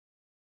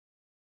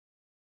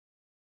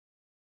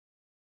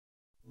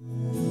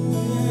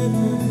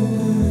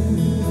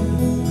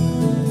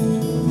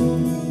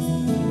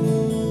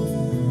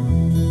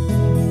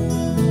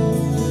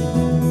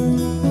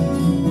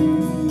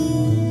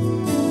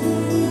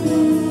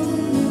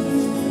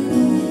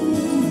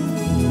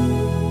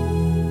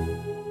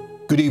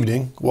Good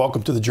evening.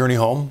 Welcome to the Journey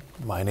Home.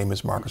 My name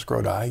is Marcus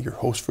Grodi, your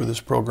host for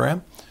this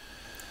program.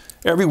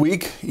 Every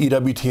week,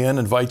 EWTN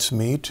invites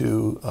me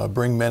to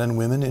bring men and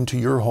women into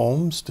your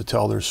homes to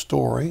tell their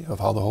story of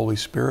how the Holy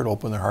Spirit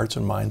opened their hearts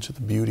and minds to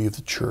the beauty of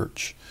the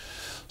church.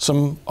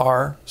 Some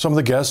of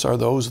the guests are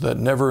those that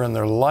never in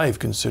their life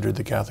considered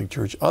the Catholic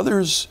Church.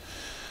 Others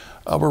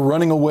were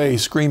running away,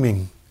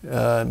 screaming,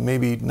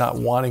 maybe not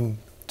wanting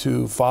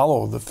to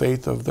follow the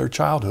faith of their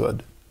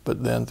childhood.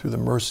 But then through the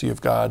mercy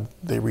of God,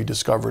 they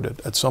rediscovered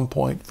it at some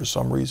point for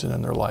some reason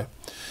in their life.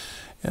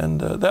 And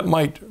that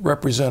might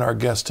represent our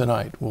guest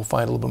tonight. We'll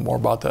find a little bit more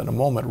about that in a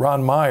moment.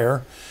 Ron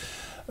Meyer,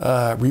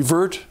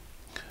 Revert,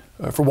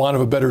 for want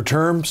of a better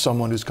term,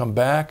 someone who's come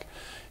back.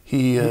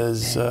 He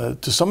is,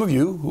 to some of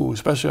you, who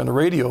especially on the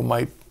radio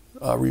might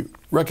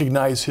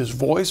recognize his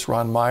voice.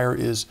 Ron Meyer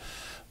is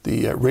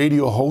the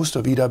radio host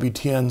of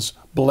EWTN's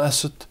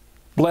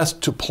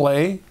Blessed to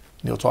Play. And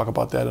he'll talk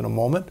about that in a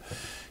moment.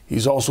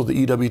 He's also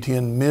the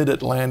EWTN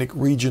Mid-Atlantic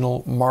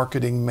Regional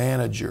Marketing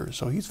Manager.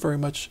 So he's very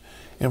much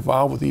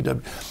involved with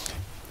EW.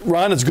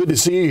 Ron, it's good to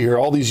see you here.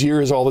 All these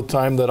years, all the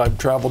time that I've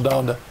traveled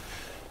down to,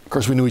 of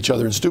course we knew each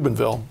other in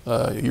Steubenville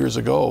years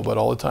ago, but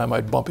all the time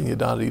I'd bumping you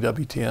down to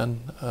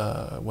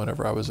EWTN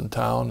whenever I was in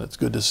town. It's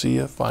good to see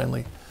you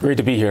finally. Great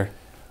to be here.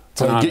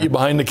 Get you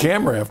behind the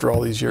camera after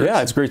all these years.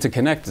 Yeah, it's great to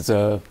connect. It's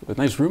a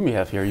nice room you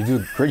have here. You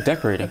do great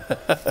decorating.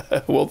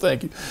 Well,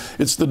 thank you.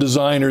 It's the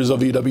designers of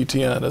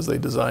EWTN as they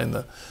design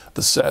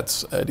the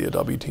sets at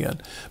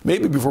EWTN.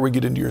 Maybe before we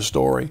get into your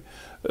story,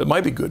 it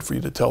might be good for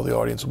you to tell the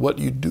audience what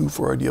you do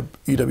for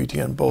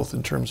EWTN, both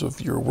in terms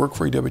of your work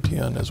for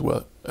EWTN as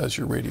well as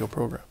your radio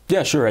program.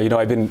 Yeah, sure.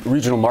 I've been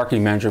regional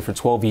marketing manager for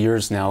 12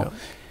 years now. Yeah.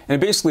 And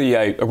basically,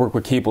 I work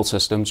with cable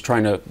systems,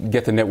 trying to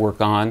get the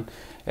network on.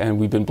 And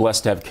we've been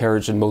blessed to have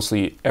carriage in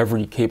mostly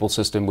every cable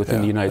system within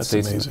the United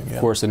States, amazing, and of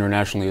course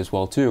internationally as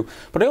well too.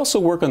 But I also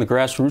work on the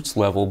grassroots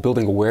level,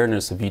 building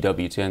awareness of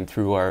EWTN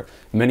through our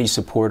many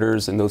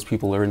supporters and those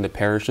people who are in the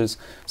parishes.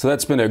 So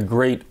that's been a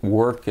great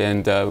work,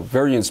 and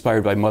very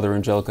inspired by Mother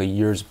Angelica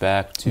years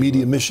back.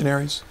 Media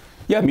missionaries?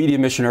 Yeah, media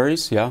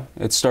missionaries, yeah.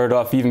 It started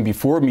off even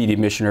before media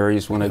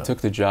missionaries when I took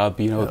the job,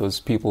 those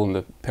people in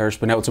the parish,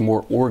 but now it's a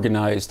more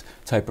organized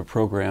type of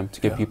program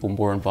to get people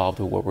more involved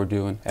with what we're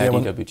doing at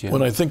EWTN.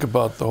 When I think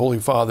about the Holy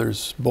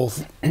Fathers,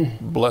 both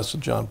Blessed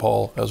John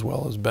Paul as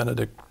well as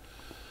Benedict,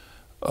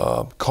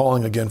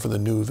 calling again for the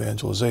new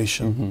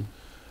evangelization,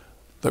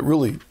 that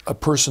really a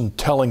person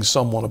telling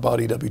someone about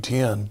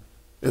EWTN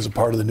is a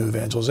part of the new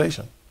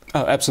evangelization.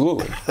 Oh,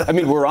 absolutely. I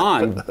mean, we're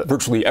on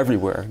virtually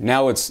everywhere.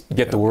 Now it's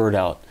get the word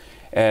out.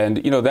 And,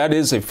 that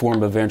is a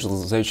form of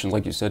evangelization,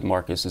 like you said,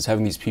 Marcus, is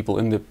having these people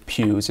in the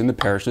pews, in the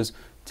parishes,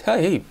 tell,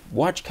 hey,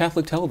 watch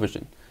Catholic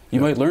television.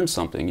 You might learn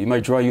something. You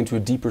might draw you into a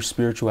deeper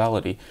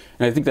spirituality.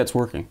 And I think that's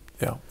working.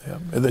 Yeah.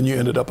 And then you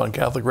ended up on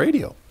Catholic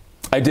radio.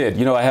 I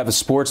did. I have a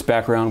sports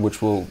background,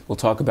 which we'll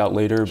talk about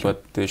later,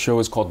 but the show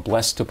is called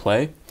Blessed to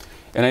Play.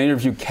 And I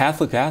interview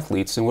Catholic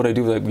athletes, and what I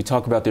do is we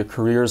talk about their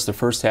careers the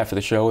first half of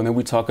the show, and then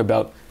we talk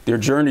about their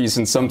journeys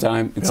in some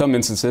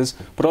instances,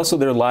 but also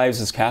their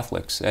lives as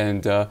Catholics.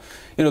 And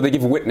they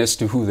give witness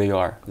to who they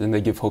are, and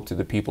they give hope to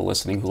the people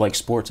listening who like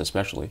sports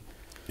especially.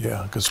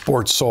 Yeah, because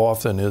sports so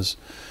often is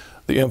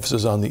the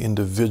emphasis on the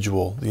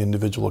individual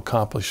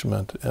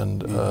accomplishment,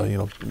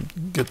 and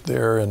get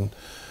there, and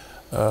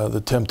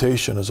the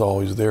temptation is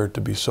always there to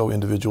be so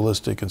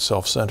individualistic and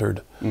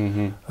self-centered,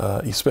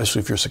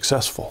 especially if you're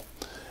successful.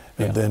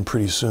 And then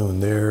pretty soon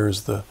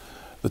there's the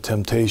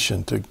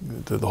temptation to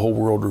the whole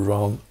world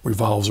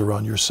revolves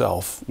around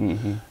yourself.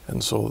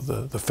 And so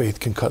the faith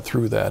can cut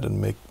through that and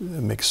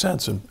make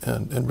sense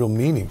and real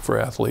meaning for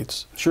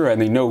athletes. Sure,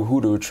 and they know who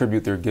to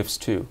attribute their gifts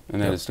to,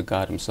 and that is to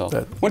God himself.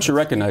 Once you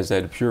recognize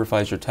that, it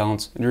purifies your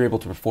talents, and you're able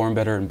to perform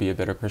better and be a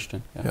better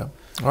Christian.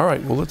 All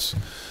right, well,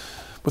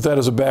 with that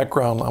as a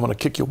background, I'm going to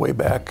kick you way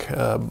back,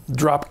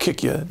 drop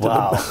kick you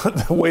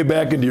way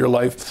back into your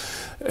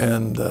life,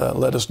 and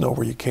let us know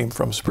where you came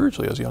from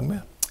spiritually as a young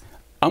man.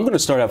 I'm going to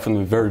start out from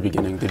the very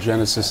beginning, the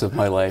genesis of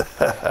my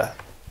life.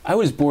 I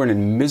was born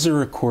in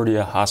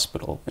Misericordia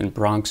Hospital in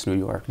Bronx, New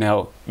York.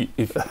 Now,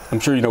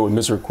 I'm sure you know what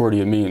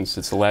misericordia means.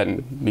 It's the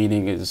Latin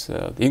meaning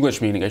the English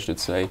meaning, I should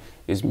say,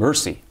 is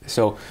mercy.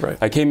 So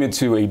I came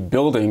into a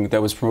building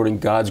that was promoting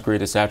God's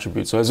greatest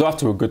attributes. So I was off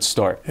to a good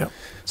start.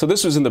 So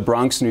this was in the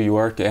Bronx, New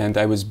York, and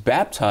I was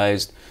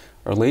baptized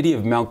Our Lady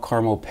of Mount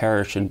Carmel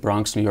Parish in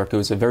Bronx, New York. It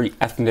was a very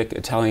ethnic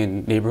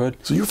Italian neighborhood.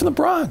 So you're from the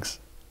Bronx?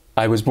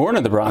 I was born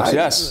in the Bronx,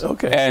 yes.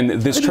 Okay.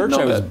 And this church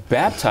I was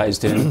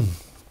baptized in,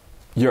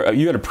 you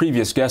had a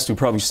previous guest who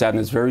probably sat in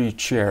this very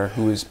chair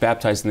who was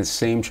baptized in the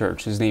same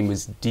church. His name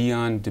was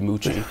Dion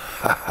DiMucci.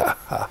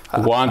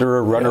 The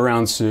Wanderer,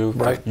 Runaround Sue.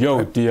 Right. Yo,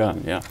 right.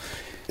 Dion, yeah.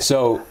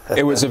 So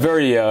it was a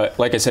very,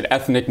 like I said,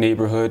 ethnic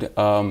neighborhood.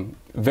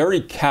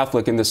 Very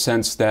Catholic in the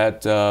sense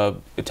that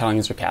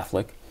Italians are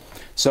Catholic.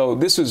 So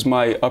this was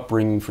my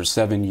upbringing for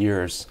 7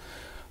 years.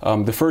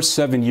 The first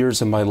 7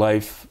 years of my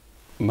life,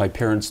 my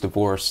parents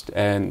divorced,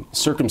 and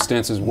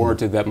circumstances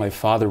warranted that my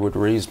father would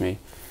raise me.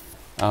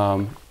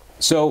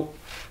 So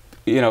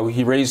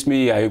he raised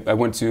me. I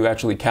went to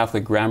actually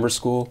Catholic grammar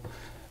school.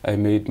 I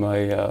made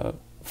my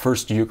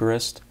first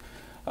Eucharist.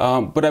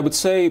 But I would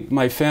say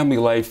my family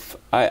life,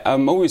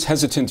 I'm always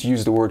hesitant to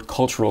use the word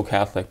cultural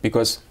Catholic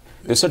because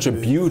there's such a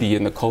beauty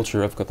in the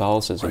culture of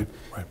Catholicism.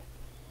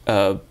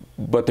 Right.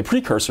 But the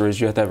precursor is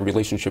you have to have a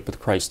relationship with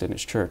Christ and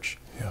His church.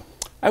 Yeah.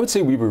 I would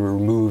say we were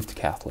removed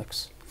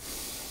Catholics.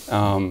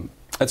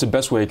 That's the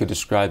best way I could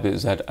describe it,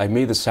 is that I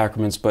made the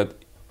sacraments, but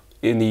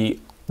in the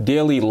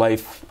daily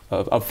life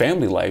of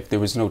family life, there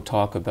was no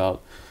talk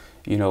about,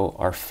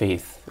 our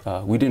faith.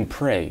 We didn't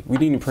pray. We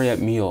didn't even pray at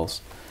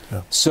meals.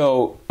 Yeah.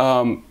 So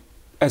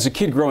as a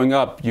kid growing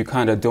up, you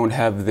kind of don't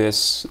have a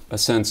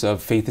sense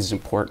of faith is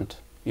important.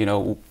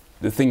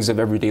 The things of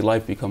everyday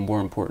life become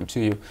more important to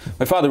you.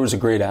 My father was a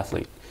great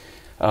athlete.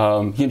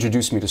 He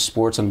introduced me to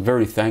sports. I'm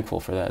very thankful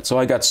for that. So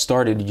I got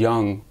started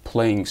young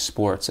playing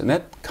sports, and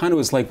that kind of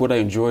was like what I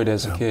enjoyed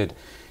as a kid.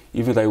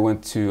 Even though I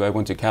went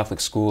to Catholic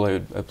school, I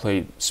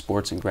played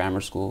sports in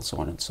grammar school, so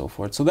on and so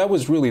forth. So that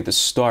was really the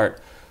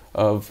start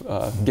of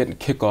getting a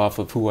kickoff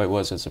of who I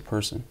was as a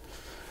person.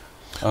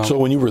 So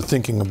when you were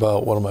thinking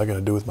about what am I going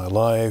to do with my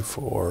life,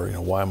 or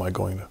why am I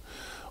going to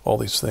all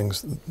these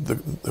things,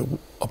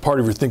 a part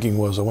of your thinking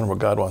was, I wonder what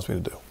God wants me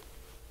to do.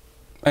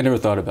 I never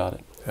thought about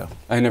it. Yeah.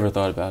 I never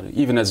thought about it,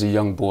 even as a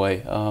young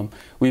boy.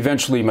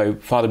 My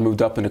father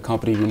moved up in a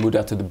company. We moved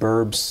out to the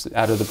burbs,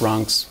 out of the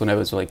Bronx, when I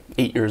was like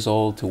 8 years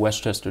old, to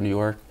Westchester, New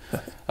York.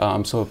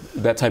 So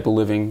that type of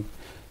living.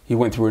 He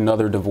went through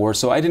another divorce.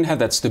 So I didn't have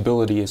that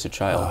stability as a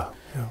child.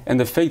 Yeah. And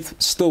the faith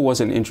still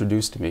wasn't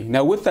introduced to me.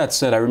 Now, with that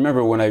said, I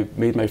remember when I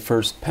made my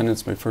first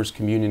penance, my first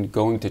communion,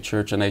 going to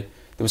church, and there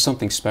was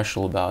something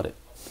special about it.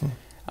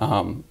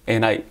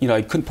 And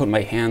I couldn't put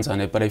my hands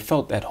on it, but I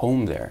felt at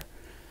home there.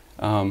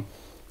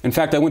 In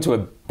fact, I went to a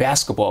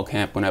basketball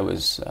camp when I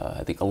was,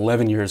 I think,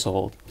 11 years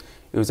old.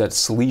 It was at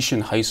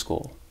Salesian High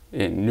School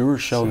in New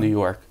Rochelle, New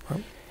York.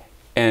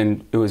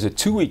 And it was a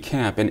 2-week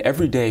camp, and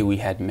every day we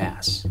had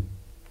Mass.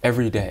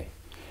 Every day.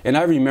 And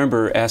I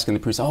remember asking the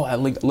priest,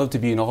 I'd love to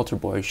be an altar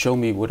boy. Show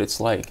me what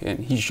it's like. And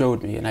he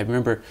showed me. And I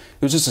remember there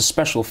was just a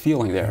special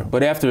feeling there.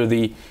 But after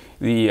the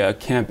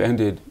camp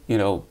ended,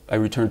 I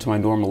returned to my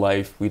normal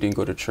life. We didn't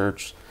go to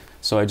church.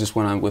 So I just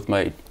went on with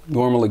my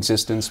normal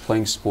existence,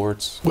 playing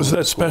sports. Was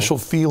that special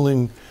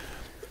feeling,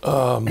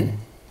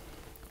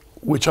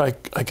 which I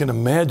can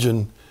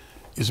imagine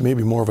is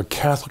maybe more of a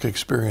Catholic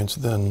experience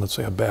than, let's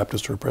say, a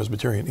Baptist or a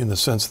Presbyterian, in the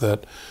sense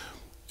that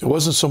it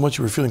wasn't so much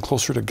you were feeling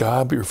closer to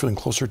God, but you were feeling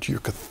closer to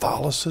your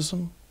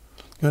Catholicism?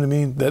 You know what I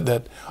mean?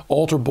 That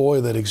altar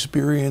boy, that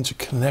experience,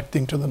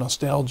 connecting to the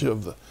nostalgia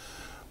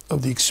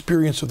of the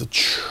experience of the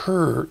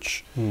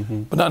church,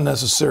 but not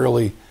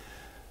necessarily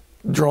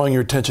drawing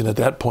your attention at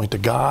that point to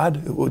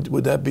God.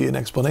 Would that be an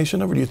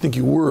explanation of it, or do you think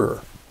you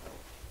were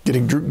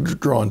getting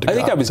drawn to God? I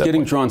think I was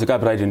getting drawn to God,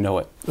 but I didn't know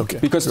it. Okay.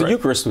 Because the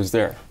Eucharist was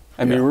there.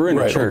 I mean, we're in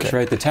a church,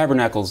 right? The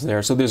tabernacle's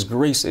there, so there's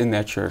grace in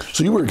that church.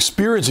 So you were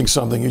experiencing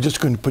something, you just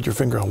couldn't put your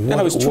finger on what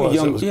and I was it too was.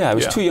 young. I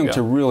was too young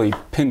to really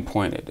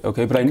pinpoint it.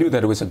 Okay, but I knew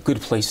that it was a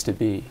good place to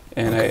be,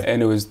 and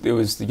it was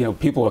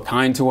people were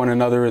kind to one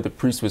another. The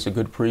priest was a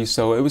good priest,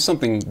 so it was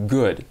something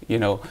good,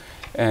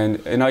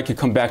 and I could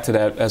come back to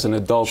that as an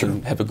adult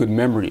and have a good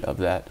memory of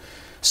that.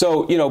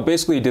 So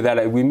basically did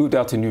that. We moved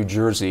out to New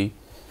Jersey,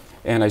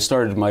 and I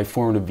started my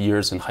formative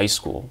years in high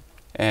school.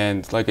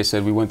 And like I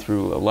said, we went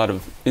through a lot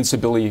of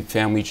instability,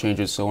 family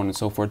changes, so on and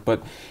so forth.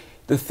 But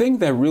the thing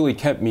that really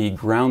kept me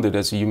grounded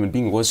as a human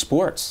being was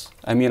sports.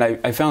 I mean,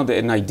 I found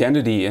an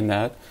identity in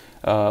that.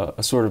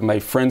 My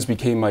friends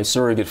became my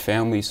surrogate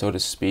family, so to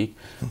speak.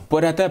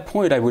 But at that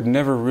point, I would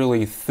never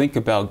really think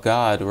about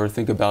God or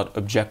think about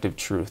objective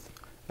truth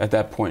at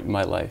that point in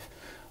my life.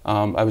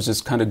 I was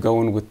just kind of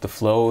going with the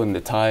flow and the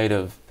tide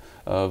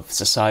of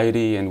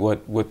society and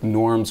what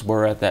norms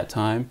were at that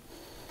time.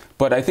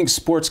 But I think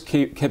sports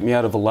kept me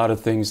out of a lot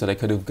of things that I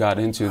could have got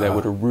into that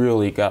would have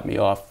really got me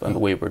off on the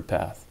wayward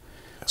path.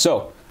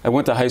 So I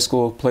went to high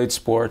school, played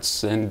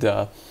sports, and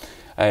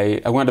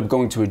I wound up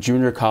going to a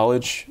junior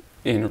college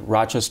in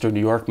Rochester, New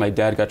York. My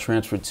dad got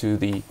transferred to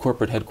the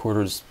corporate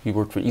headquarters. He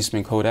worked for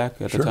Eastman Kodak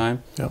at the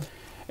time. Yeah.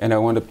 And I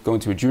wound up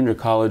going to a junior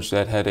college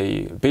that had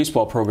a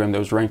baseball program that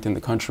was ranked in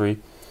the country.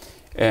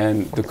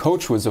 And the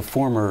coach was a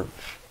former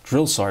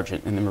drill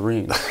sergeant in the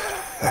Marines.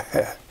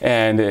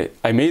 And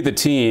I made the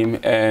team,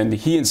 and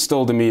he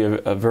instilled in me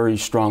a very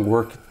strong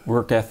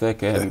work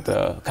ethic and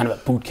kind of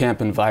a boot camp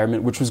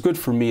environment, which was good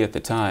for me at the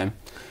time.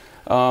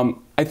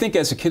 I think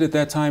as a kid at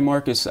that time,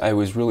 Marcus, I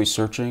was really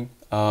searching.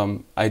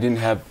 I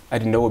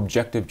didn't know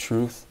objective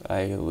truth.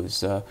 I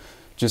was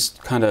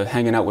just kind of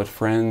hanging out with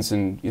friends,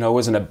 and I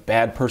wasn't a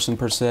bad person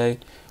per se,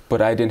 but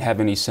I didn't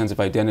have any sense of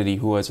identity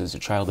who I was as a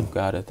child of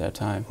God at that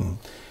time.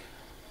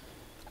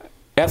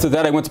 After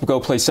that, I went to go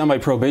play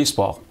semi-pro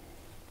baseball.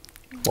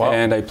 Wow.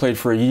 And I played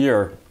for a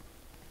year,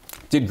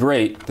 did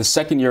great. The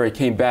second year I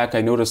came back,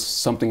 I noticed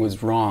something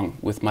was wrong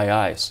with my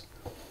eyes.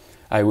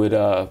 I would,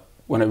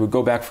 when I would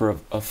go back for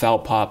a foul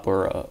pop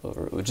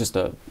or just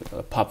a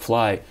pop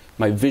fly,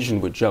 my vision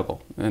would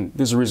juggle. And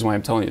there's a reason why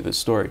I'm telling you this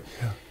story.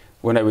 Yeah.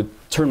 when I would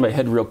turn my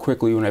head real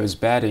quickly when I was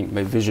batting,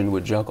 my vision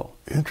would juggle.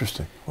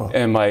 Interesting. Wow.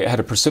 And I had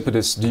a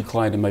precipitous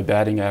decline in my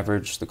batting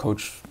average. The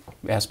coach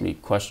asked me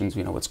questions,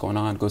 what's going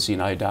on? Go see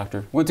an eye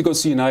doctor. Went to go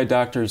see an eye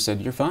doctor. He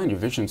said, you're fine, your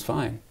vision's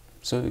fine.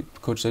 So the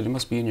coach said, it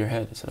must be in your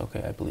head. I said,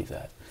 okay, I believe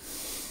that.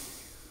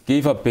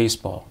 Gave up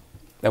baseball.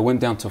 I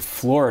went down to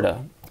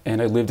Florida,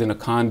 and I lived in a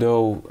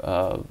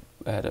condo.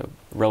 I had a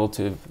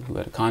relative who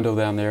had a condo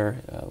down there,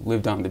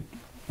 lived on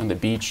the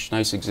beach,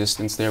 nice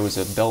existence there, was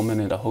a bellman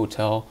at a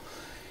hotel.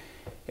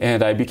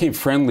 And I became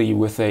friendly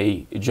with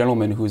a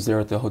gentleman who was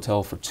there at the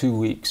hotel for 2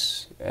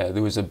 weeks.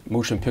 There was a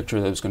motion picture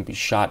that was going to be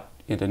shot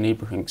in a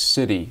neighboring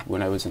city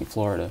when I was in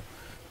Florida.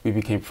 We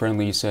became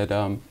friendly. He said,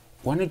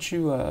 why don't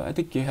you, I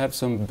think you have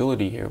some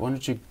ability here. Why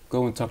don't you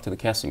go and talk to the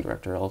casting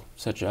director? I'll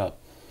set you up.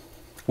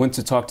 Went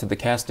to talk to the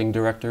casting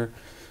director,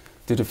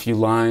 did a few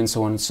lines,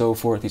 so on and so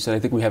forth. He said, I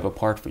think we have a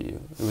part for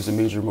you. It was a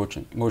major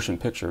motion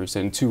picture. He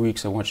said, in 2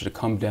 weeks, I want you to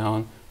come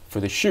down for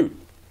the shoot.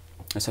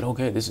 I said,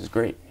 okay, this is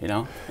great,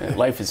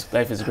 Life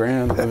is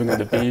grand, living on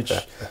the beach,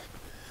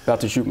 about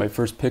to shoot my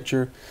first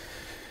picture.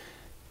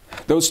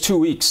 Those 2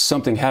 weeks,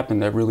 something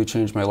happened that really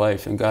changed my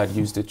life, and God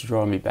used it to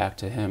draw me back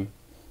to Him.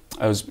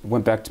 I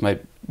went back to my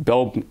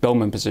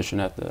bellman position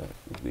at the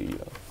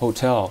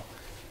hotel,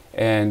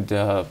 and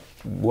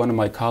one of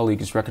my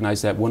colleagues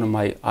recognized that one of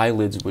my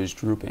eyelids was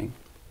drooping,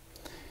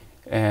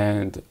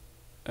 and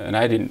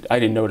I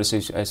didn't notice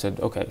it. I said,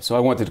 okay. So I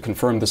wanted to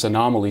confirm this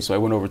anomaly, so I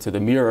went over to the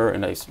mirror,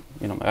 and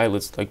my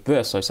eyelids like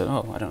this. So I said,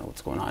 oh, I don't know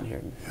what's going on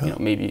here. Yeah.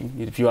 Maybe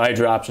need a few eye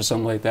drops or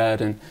something like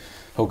that, and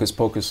hocus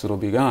pocus, it'll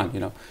be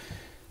gone.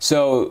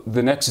 So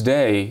the next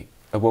day,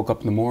 I woke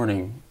up in the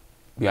morning,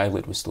 the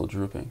eyelid was still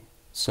drooping.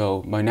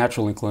 So my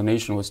natural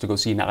inclination was to go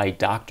see an eye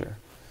doctor.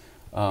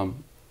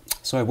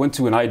 So I went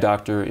to an eye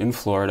doctor in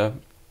Florida,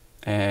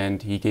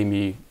 and he gave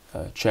me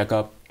a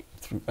checkup,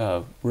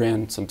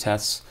 ran some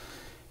tests,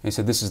 and he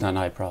said, this is not an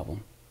eye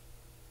problem.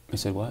 I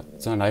said, what?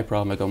 It's not an eye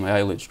problem? I go, my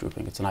eyelid's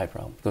drooping. It's an eye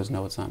problem. He goes,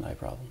 no, it's not an eye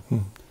problem.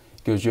 He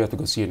goes, you have to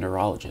go see a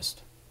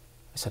neurologist.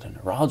 I said, a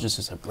neurologist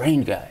is a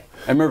brain guy.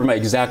 I remember my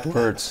exact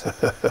words.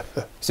 He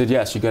said,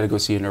 yes, you got to go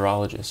see a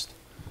neurologist.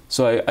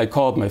 So I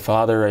called my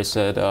father. I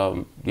said,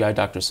 the eye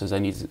doctor says I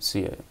need to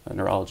see a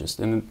neurologist.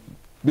 And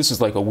this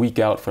is like a week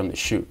out from the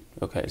shoot.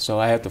 Okay, so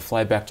I have to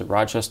fly back to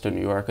Rochester,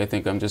 New York. I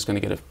think I'm just going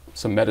to get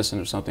some medicine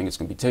or something. It's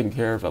going to be taken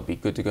care of. I'll be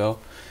good to go.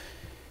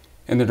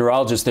 And the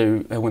neurologist,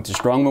 I went to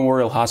Strong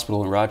Memorial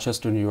Hospital in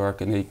Rochester, New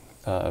York, and they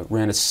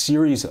ran a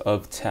series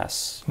of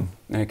tests.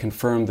 And it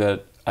confirmed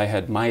that I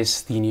had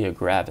myasthenia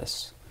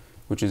gravis,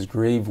 which is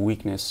grave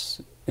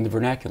weakness in the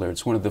vernacular.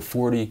 It's one of the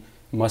 40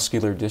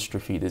 muscular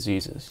dystrophy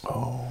diseases.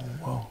 Oh,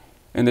 wow.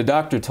 And the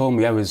doctor told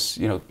me, I was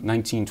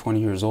 19, 20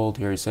 years old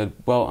here. He said,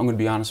 well, I'm going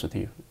to be honest with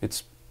you.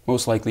 It's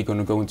most likely going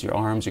to go into your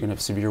arms. You're going to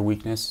have severe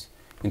weakness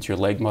into your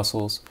leg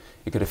muscles.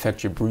 It could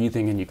affect your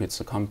breathing, and you could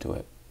succumb to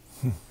it.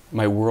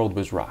 My world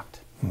was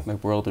rocked. My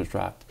world was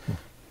rocked.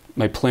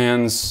 My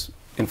plans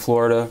in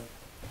Florida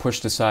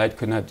pushed aside,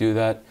 could not do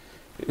that.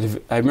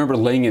 I remember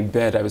laying in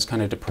bed, I was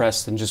kind of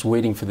depressed and just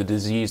waiting for the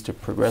disease to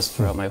progress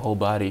throughout my whole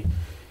body.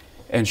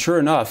 And sure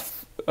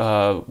enough,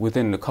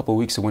 within a couple of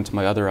weeks, I went to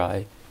my other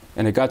eye.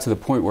 And it got to the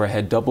point where I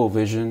had double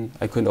vision.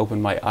 I couldn't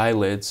open my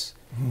eyelids,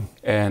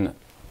 and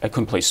I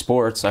couldn't play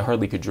sports. I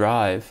hardly could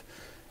drive,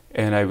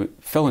 and I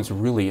fell into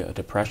really a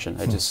depression.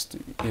 I just,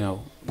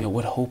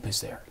 what hope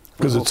is there?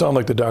 Because it sounded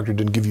like the doctor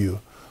didn't give you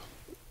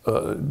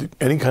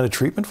any kind of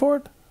treatment for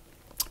it?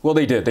 Well,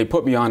 they did. They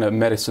put me on a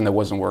medicine that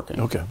wasn't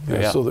working. Okay.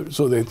 Yeah.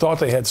 So they thought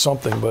they had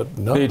something, but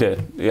no. They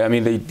did. Yeah, I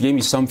mean, they gave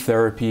me some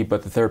therapy,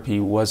 but the therapy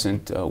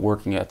wasn't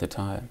working at the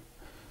time.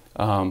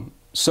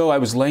 So I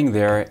was laying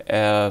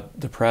there,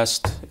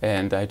 depressed,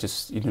 and I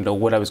just didn't know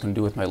what I was going to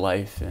do with my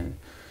life, and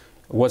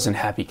I wasn't a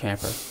happy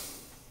camper.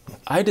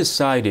 I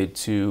decided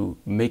to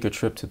make a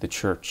trip to the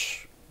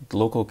church, the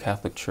local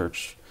Catholic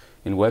church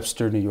in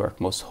Webster, New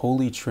York, Most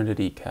Holy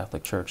Trinity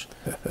Catholic Church.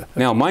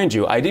 Now, mind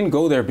you, I didn't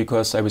go there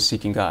because I was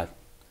seeking God.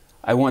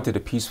 I wanted a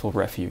peaceful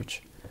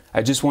refuge.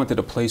 I just wanted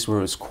a place where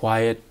it was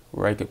quiet,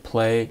 where I could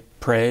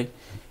pray,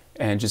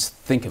 and just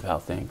think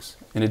about things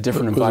in a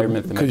different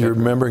environment than my Because you're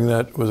remembering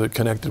that, was it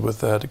connected with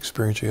that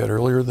experience you had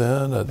earlier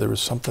then? There was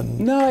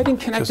something? No, I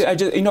didn't connect it. I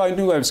just, I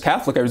knew I was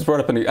Catholic. I was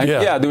brought up in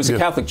there was a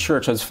Catholic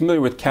church. I was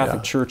familiar with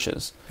Catholic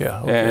churches.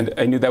 Yeah, okay. And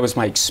I knew that was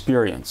my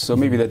experience. So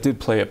maybe that did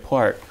play a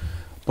part.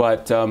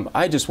 But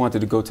I just wanted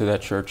to go to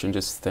that church and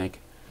just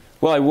think.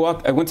 Well,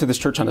 I went to this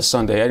church on a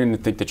Sunday. I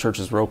didn't think the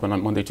churches were open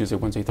on Monday, Tuesday,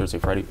 Wednesday, Thursday,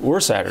 Friday, or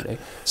Saturday.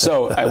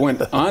 So I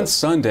went on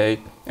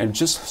Sunday, and it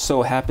just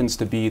so happens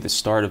to be the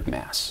start of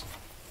Mass.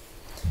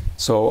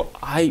 So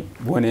I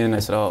went in, I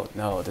said, oh,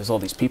 no, there's all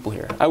these people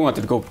here. I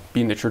wanted to go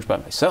be in the church by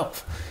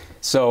myself.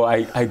 So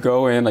I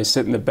go in, I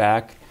sit in the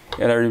back,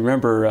 and I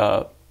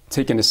remember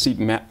taking a seat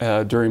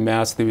during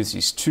Mass. There was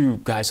these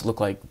two guys that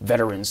looked like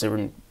veterans. They were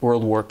in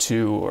World War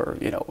II or,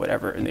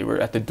 whatever, and they were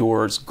at the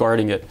doors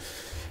guarding it.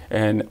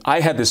 And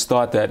I had this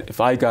thought that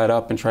if I got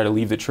up and tried to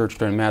leave the church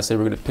during Mass, they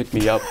were going to pick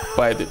me up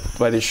by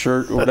the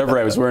shirt or whatever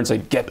I was wearing and say,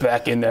 get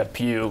back in that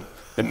pew.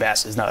 the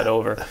Mass is not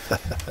over.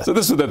 So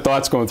this is the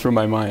thoughts going through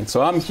my mind.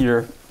 So I'm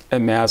here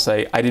at Mass.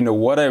 I didn't know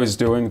what I was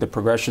doing, the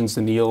progressions,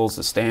 the kneels,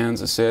 the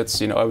stands, the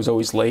sits. I was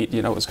always late.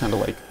 It was kind of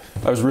like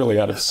I was really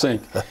out of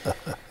sync.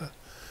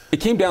 It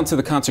came down to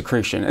the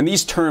consecration. And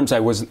these terms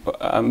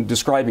I'm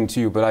describing to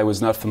you, but I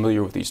was not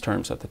familiar with these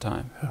terms at the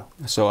time. Yeah.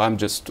 So I'm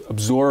just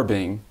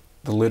absorbing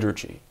the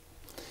liturgy.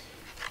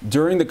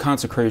 During the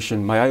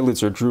consecration, my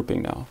eyelids are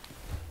drooping now.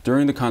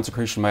 During the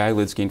consecration, my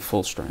eyelids gain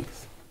full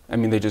strength. I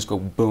mean, they just go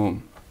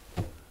boom.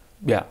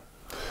 Yeah.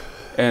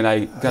 And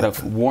I got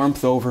a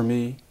warmth over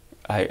me.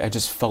 I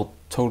just felt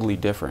totally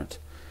different.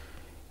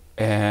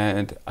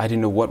 And I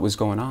didn't know what was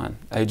going on.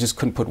 I just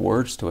couldn't put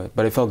words to it.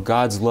 But I felt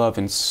God's love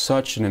in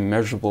such an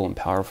immeasurable and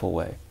powerful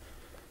way.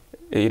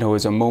 It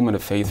was a moment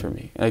of faith for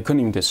me. I couldn't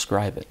even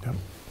describe it. Yeah.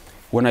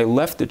 When I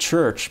left the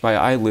church, my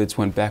eyelids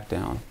went back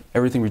down.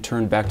 Everything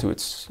returned back to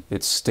its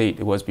state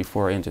it was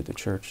before I entered the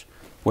church.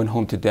 Went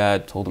home to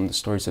Dad, told him the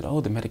story, said,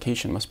 oh, the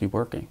medication must be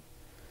working.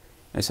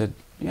 I said,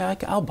 yeah,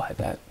 I'll buy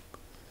that.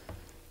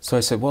 So I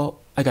said,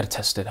 well, I got to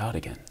test it out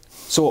again.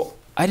 So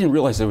I didn't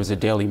realize there was a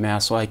daily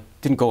Mass, so I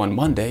didn't go on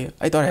Monday.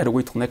 I thought I had to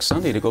wait till next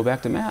Sunday to go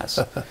back to Mass.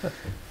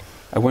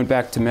 I went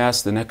back to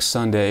Mass the next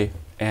Sunday,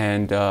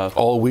 and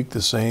all week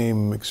the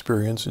same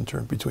experience in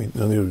term between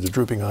the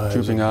drooping eyes.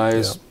 Drooping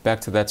eyes, yeah.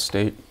 Back to that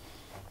state.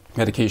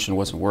 Medication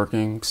wasn't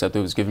working, except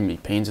it was giving me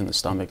pains in the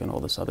stomach and all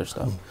this other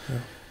stuff. Yeah.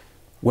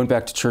 Went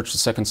back to church the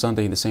second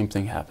Sunday, and the same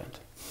thing happened.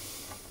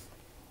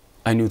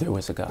 I knew there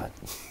was a God.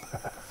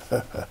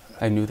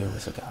 I knew there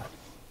was a God.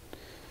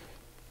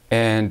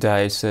 And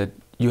I said,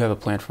 you have a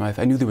plan for my life.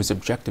 I knew there was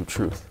objective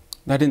truth,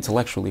 not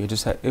intellectually.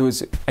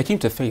 I came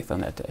to faith on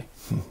that day.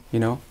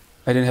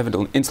 I didn't have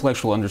an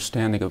intellectual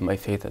understanding of my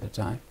faith at the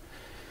time.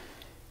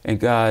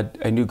 And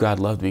I knew God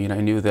loved me, and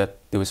I knew that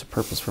there was a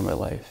purpose for my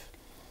life.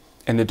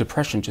 And the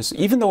depression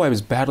even though I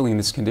was battling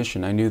this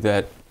condition, I knew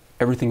that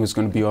everything was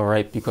going to be all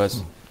right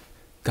because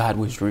God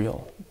was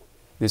real.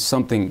 There's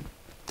something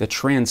that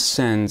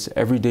transcends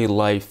everyday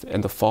life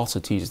and the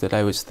falsities that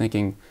I was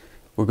thinking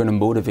were going to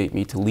motivate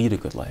me to lead a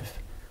good life,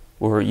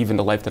 or even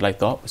the life that I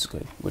thought was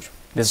good, which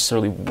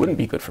necessarily wouldn't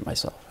be good for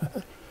myself.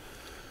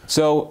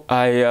 So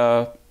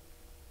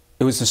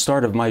it was the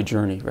start of my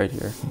journey right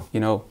here.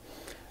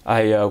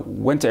 I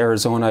went to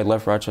Arizona. I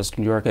left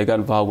Rochester, New York. I got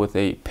involved with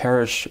a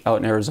parish out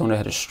in Arizona. I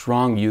had a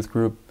strong youth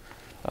group,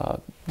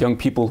 young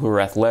people who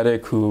were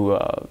athletic, who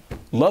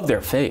loved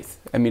their faith.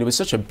 I mean, it was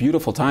such a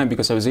beautiful time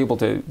because I was able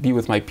to be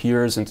with my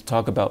peers and to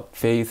talk about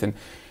faith, and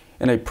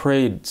I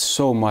prayed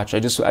so much. I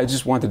just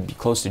wanted to be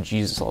close to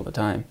Jesus all the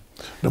time.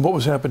 Now, what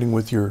was happening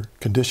with your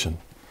condition?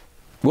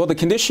 Well, the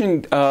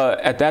condition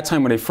at that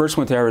time when I first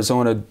went to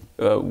Arizona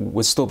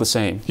was still the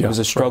same. Yeah, it was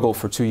a struggle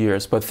for 2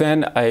 years. But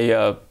then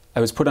I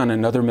was put on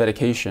another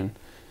medication,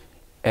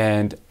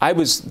 and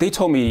they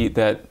told me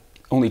that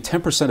only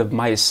 10% of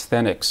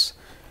myasthenics,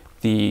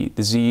 the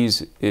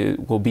disease,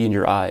 will be in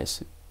your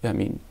eyes. I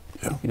mean,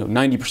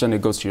 90%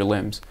 it goes to your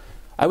limbs.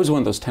 I was one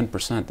of those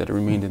 10% that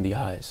remained in the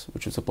eyes,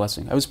 which was a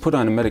blessing. I was put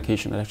on a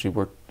medication that actually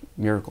worked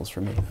miracles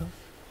for me.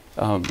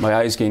 My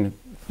eyes gained,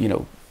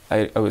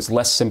 I was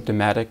less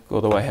symptomatic,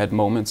 although I had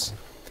moments.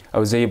 I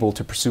was able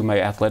to pursue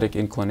my athletic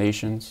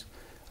inclinations.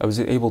 I was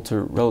able to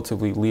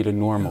relatively lead a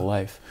normal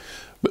life.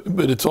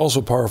 But it's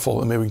also powerful,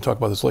 and maybe we can talk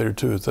about this later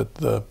too, is that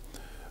the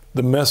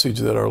message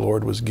that our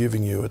Lord was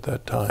giving you at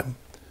that time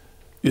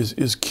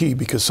is key,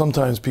 because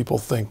sometimes people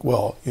think,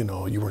 well, you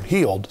weren't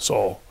healed,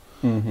 so.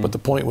 But the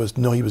point was,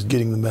 no, he was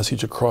getting the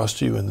message across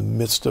to you in the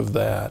midst of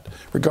that,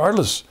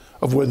 regardless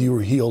of whether you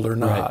were healed or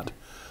not.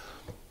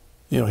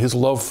 Right. His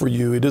love for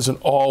you, it isn't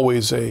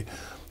always a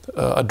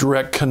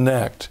direct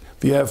connect.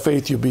 If you have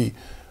faith, you'll be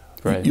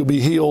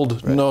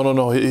healed. Right.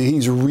 No.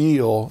 He's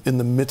real in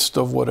the midst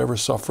of whatever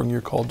suffering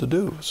you're called to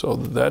do. So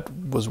that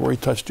was where he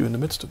touched you in the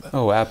midst of that.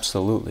 Oh,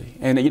 absolutely.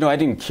 And I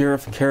didn't care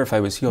if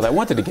I was healed. I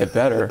wanted to get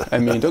better. I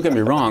mean, don't get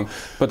me wrong.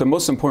 But the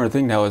most important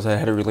thing now is I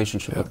had a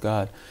relationship with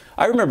God.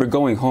 I remember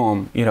going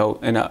home,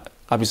 and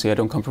obviously I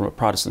don't come from a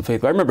Protestant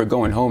faith, but I remember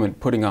going home and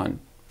putting on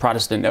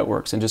Protestant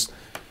networks and just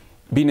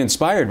being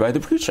inspired by the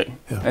preaching.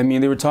 Yeah. I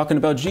mean, they were talking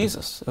about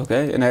Jesus,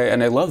 okay? And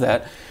I love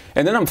that.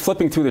 And then I'm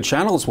flipping through the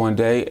channels one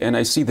day, and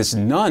I see this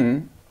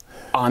nun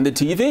on the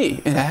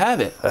TV, and I have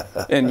it.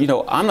 And,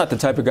 I'm not the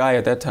type of guy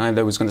at that time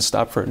that was going to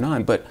stop for a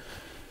nun, but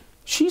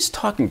she's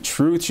talking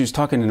truth. She's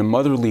talking in a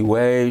motherly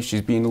way.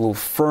 She's being a little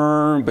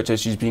firm, but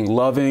she's being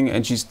loving,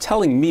 and she's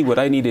telling me what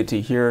I needed to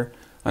hear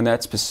on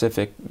that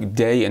specific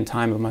day and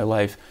time of my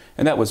life,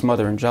 and that was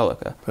Mother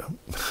Angelica.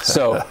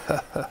 So,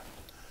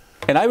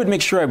 and I would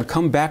make sure I would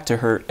come back to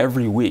her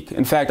every week.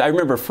 In fact, I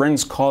remember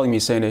friends calling me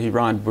saying, hey,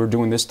 Ron, we're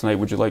doing this tonight.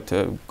 Would you like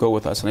to go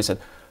with us? And I said,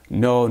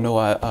 no,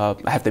 I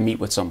have to meet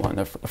with someone.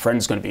 A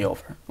friend's going to be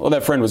over. Well,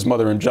 that friend was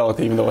Mother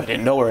Angelica, even though I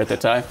didn't know her at the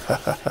time.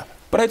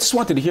 But I just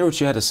wanted to hear what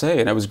she had to say,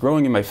 and I was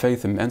growing in my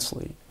faith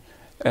immensely.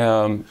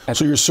 So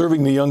you're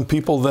serving the young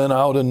people then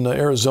out in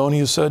Arizona,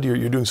 you said?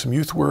 You're doing some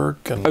youth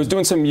work? I was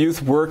doing some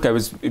youth work. I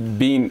was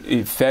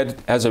being fed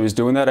as I was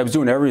doing that. I was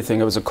doing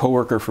everything. I was a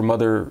co-worker for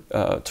Mother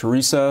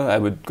Teresa. I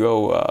would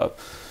go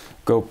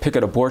go pick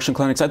at abortion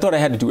clinics. I thought I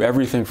had to do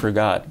everything for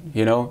God,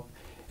 you know?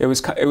 It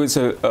was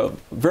a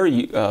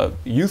very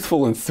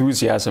youthful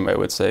enthusiasm, I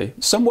would say.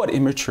 Somewhat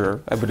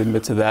immature, I would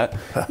admit to that.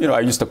 You know,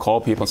 I used to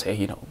call people and say,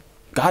 you know,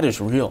 God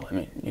is real. I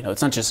mean, you know,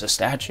 it's not just a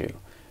statue.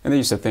 And they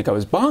used to think I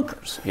was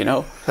bonkers, you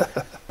know?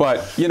 But,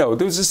 you know,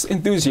 there was this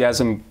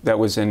enthusiasm that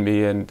was in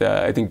me, and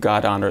I think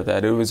God honored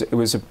that. It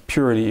was a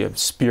purity of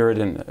spirit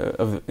and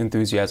of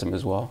enthusiasm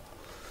as well.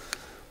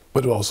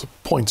 But it also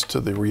points to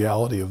the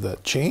reality of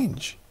that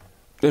change.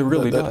 It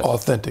really does. That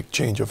authentic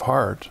change of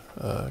heart,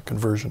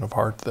 conversion of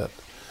heart that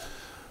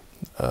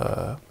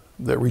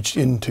reached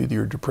into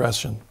your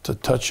depression to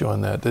touch you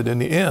on that. That in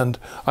the end,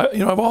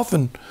 I've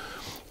often,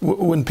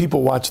 when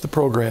people watch the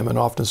program and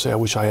often say, I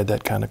wish I had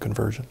that kind of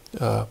conversion.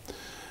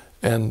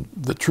 And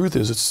the truth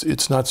is,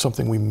 it's not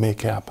something we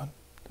make happen.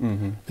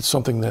 Mm-hmm. It's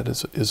something that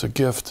is a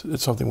gift.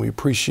 It's something we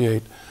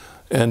appreciate.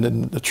 And then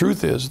the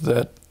truth is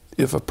that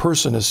if a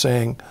person is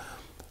saying,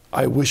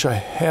 I wish I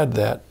had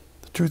that,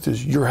 the truth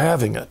is you're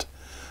having it.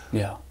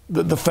 Yeah.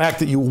 The fact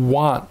that you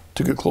want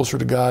to get closer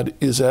to God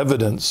is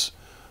evidence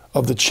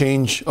of the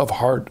change of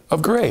heart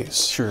of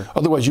grace. Sure.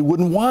 Otherwise, you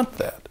wouldn't want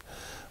that.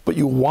 But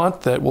you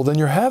want that, well, then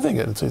you're having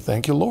it and say,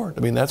 thank you, Lord.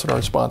 I mean, that's what our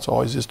response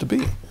always is to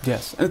be.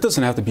 Yes, and it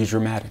doesn't have to be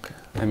dramatic.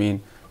 I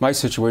mean, my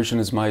situation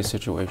is my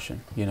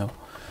situation, you know.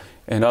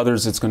 And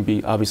others, it's going to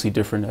be obviously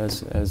different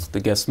as the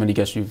guests, many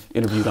guests you've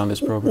interviewed on this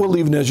program. Well,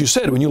 even as you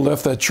said, when you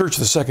left that church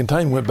the second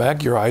time, you went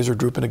back, your eyes are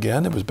drooping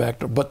again. It was back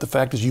to, but the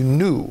fact is you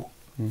knew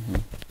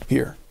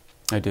here.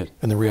 I did.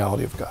 In the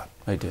reality of God.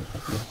 I did,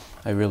 yeah.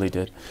 I really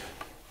did.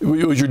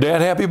 Was your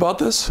dad happy about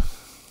this?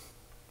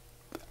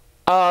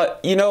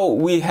 You know,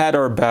 we had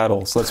our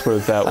battles, let's put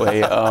it that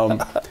way.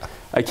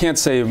 I can't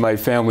say my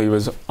family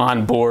was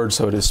on board,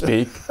 so to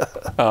speak.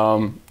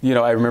 You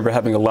know, I remember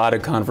having a lot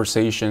of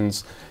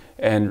conversations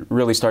and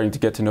really starting to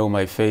get to know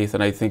my faith.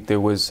 And I think there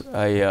was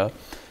a,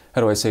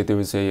 how do I say it? There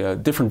was a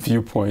different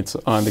viewpoints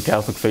on the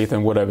Catholic faith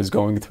and what I was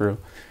going through.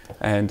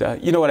 And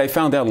you know what I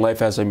found out in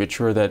life as I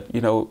mature, that,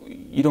 you know,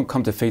 you don't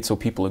come to faith so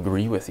people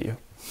agree with you,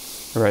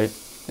 right?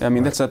 I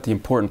mean, that's not the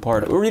important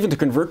part, or even to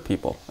convert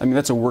people. I mean,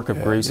 that's a work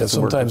of grace. Yeah,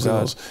 sometimes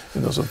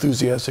in those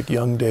enthusiastic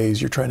young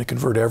days, you're trying to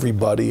convert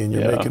everybody, and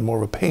you're making more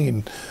of a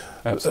pain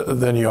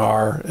than you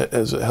are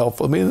as a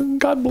helpful. I mean,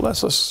 God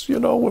bless us, you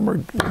know, when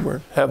we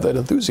have that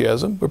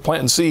enthusiasm. We're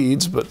planting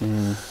seeds, but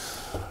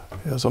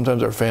you know,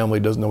 sometimes our family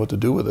doesn't know what to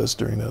do with us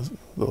during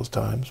those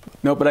times.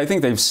 No, but I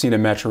think they've seen a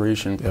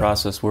maturation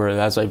process where,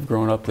 as I've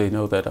grown up, they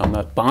know that I'm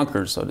not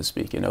bonkers, so to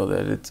speak. You know,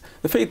 that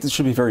the faith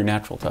should be very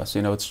natural to us.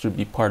 You know, it should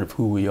be part of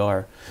who we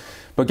are.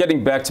 But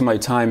getting back to my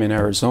time in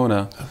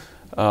Arizona,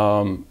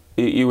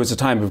 it was a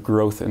time of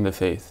growth in the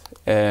faith.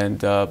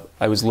 And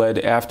I was led,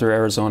 after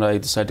Arizona, I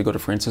decided to go to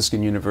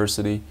Franciscan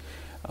University.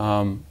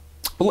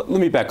 But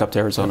let me back up to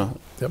Arizona.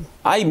 Yep.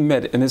 I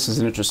met, and this is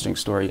an interesting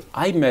story,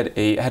 I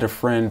had a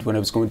friend when I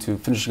was going to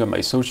finishing up my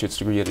associate's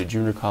degree at a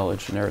junior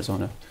college in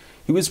Arizona.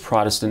 He was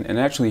Protestant, and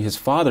actually his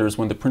father is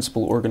one of the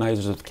principal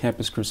organizers of the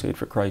Campus Crusade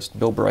for Christ,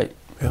 Bill Bright.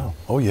 Yeah.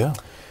 Oh, yeah.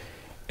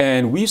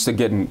 And we used to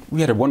get in,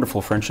 we had a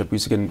wonderful friendship. We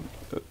used to get in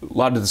a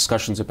lot of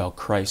discussions about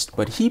Christ.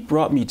 But he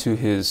brought me to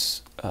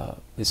his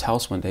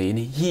house one day, and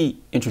he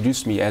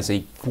introduced me as a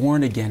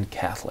born-again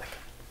Catholic.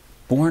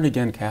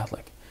 Born-again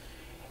Catholic.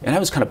 And I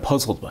was kind of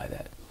puzzled by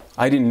that.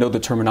 I didn't know the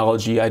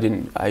terminology.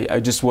 I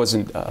just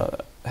wasn't,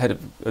 had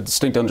a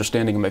distinct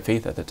understanding of my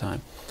faith at the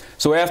time.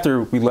 So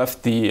after we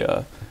left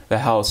the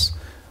house,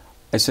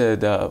 I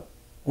said,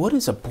 what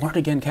is a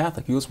born-again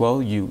Catholic? He goes,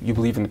 well, you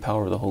believe in the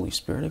power of the Holy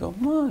Spirit. I go,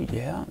 well,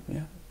 yeah.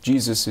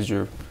 Jesus is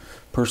your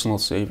personal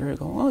Savior. I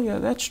go, oh, yeah,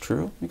 that's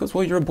true. He goes,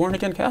 well, you're a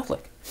born-again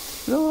Catholic.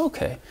 I go,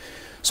 okay.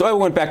 So I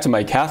went back to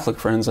my Catholic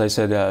friends. I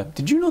said,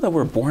 did you know that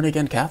we're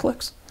born-again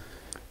Catholics?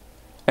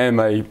 And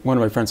one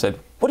of my friends said,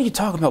 what are you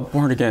talking about,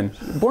 born again?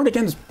 Born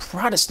again is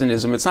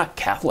Protestantism, it's not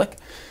Catholic.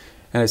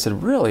 And I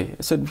said, really?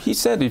 I said, he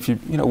said, if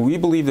we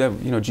believe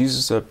that, Jesus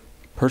is a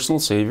personal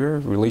Savior,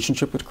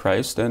 relationship with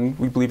Christ, and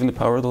we believe in the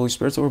power of the Holy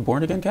Spirit, so we're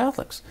born again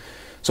Catholics.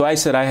 So I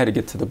said I had to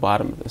get to the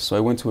bottom of this. So I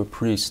went to a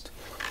priest,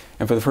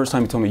 and for the first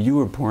time he told me, you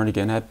were born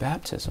again at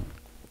baptism.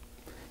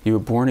 You were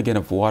born again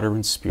of water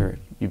and spirit.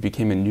 You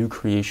became a new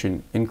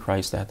creation in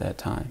Christ at that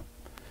time.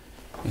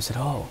 He said,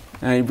 oh.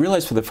 And I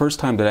realized for the first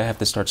time that I have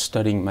to start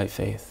studying my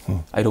faith.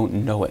 I don't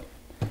know it.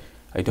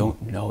 I don't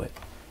know it.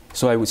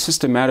 So I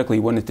systematically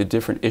went into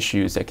different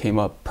issues that came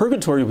up.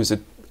 Purgatory was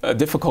a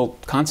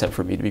difficult concept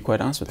for me, to be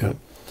quite honest with you.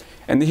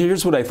 And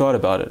here's what I thought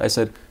about it. I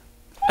said,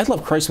 I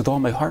love Christ with all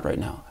my heart right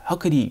now. How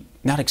could he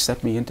not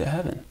accept me into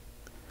heaven?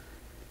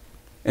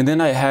 And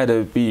then I had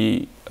to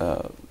be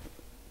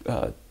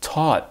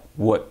taught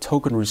what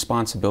token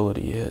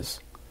responsibility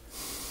is.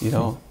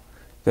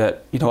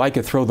 That, I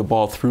could throw the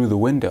ball through the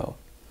window,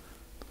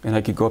 and I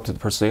could go up to the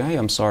person and say, hey,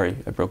 I'm sorry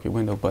I broke your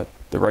window, but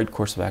the right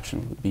course of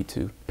action would be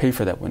to pay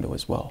for that window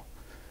as well.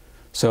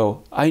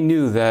 So I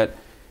knew that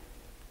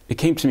it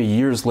came to me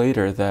years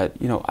later that,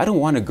 I don't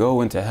want to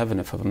go into heaven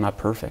if I'm not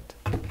perfect,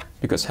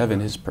 because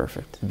heaven is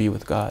perfect, to be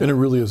with God. And it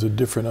really is a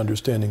different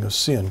understanding of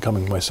sin,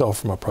 coming myself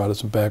from a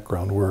Protestant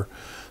background, where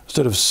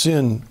instead of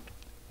sin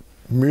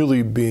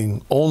merely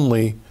being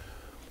only,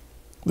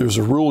 there's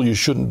a rule you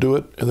shouldn't do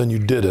it, and then you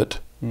did it.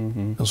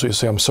 Mm-hmm. And so you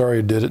say, I'm sorry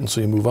I did it, and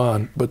so you move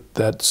on. But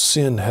that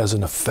sin has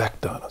an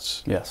effect on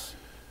us. Yes.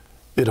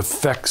 It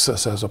affects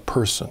us as a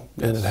person,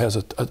 and it has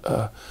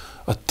a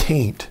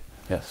taint.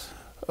 Yes.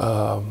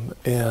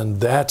 And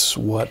that's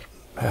what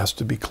has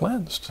to be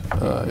cleansed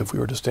if we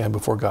were to stand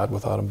before God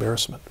without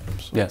embarrassment.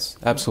 So, yes,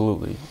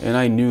 absolutely. And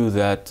I knew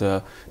that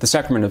the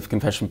sacrament of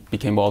confession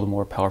became all the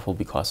more powerful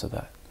because of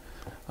that.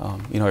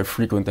 I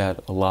frequent that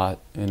a lot,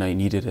 and I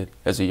needed it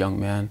as a young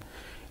man.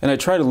 And I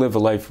tried to live a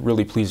life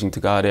really pleasing to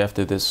God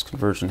after this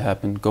conversion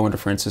happened. Going to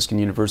Franciscan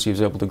University, I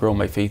was able to grow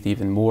my faith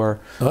even more.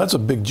 Now that's a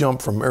big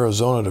jump from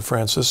Arizona to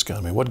Franciscan.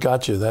 I mean, what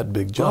got you that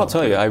big jump? Well, I'll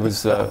tell you, I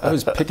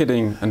was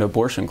picketing an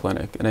abortion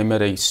clinic, and I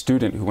met a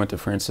student who went to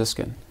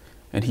Franciscan.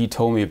 And he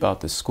told me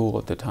about this school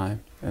at the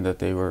time, and that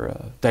they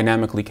were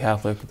dynamically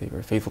Catholic, they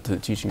were faithful to the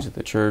teachings of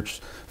the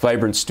church,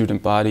 vibrant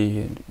student body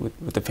and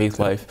with the faith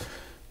life.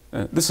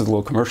 This is a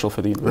little commercial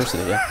for the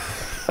university,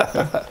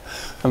 yeah.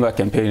 I'm not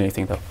campaigning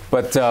anything though.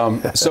 But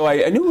so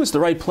I knew it was the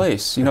right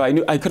place. I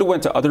knew I could have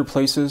went to other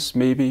places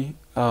maybe,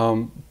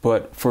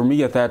 but for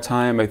me at that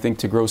time, I think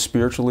to grow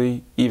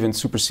spiritually even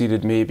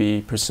superseded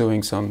maybe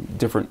pursuing some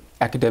different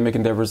academic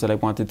endeavors that I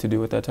wanted to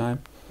do at that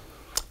time.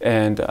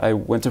 And I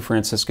went to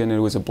Franciscan, and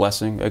it was a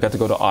blessing. I got to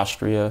go to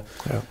Austria,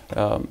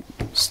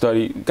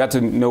 got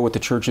to know what the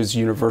church is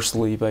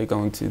universally by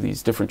going to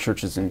these different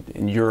churches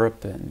in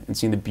Europe and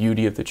seeing the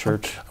beauty of the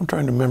church. I'm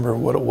trying to remember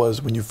what it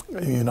was when you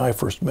and I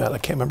first met. I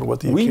can't remember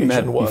what the occasion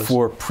was. We met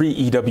before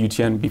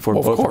pre-EWTN, before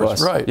both of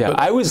us. Right. Yeah,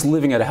 I was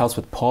living at a house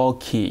with Paul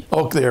Key.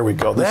 Oh, there we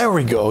go. There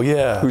we go,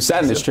 yeah. Who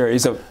sat in this chair.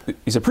 He's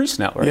a priest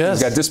now, right? Yes.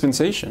 He's got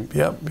dispensation.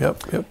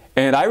 Yep.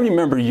 And I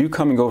remember you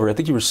coming over. I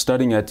think you were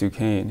studying at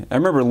Duquesne. I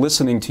remember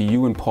listening to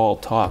you and Paul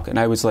talk, and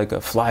I was like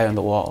a fly on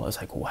the wall. I was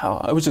like,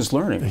 wow, I was just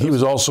learning. He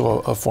was also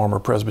a former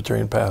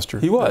Presbyterian pastor.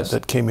 He was.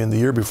 That came in the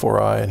year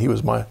before and he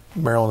was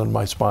Marilyn and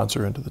my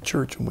sponsor into the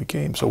church when we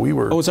came. So we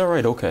were. Oh, is that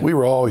right? Okay. We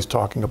were always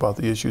talking about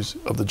the issues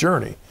of the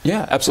journey.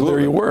 Yeah, absolutely. So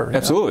there you were.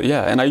 Absolutely,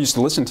 yeah. And I used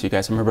to listen to you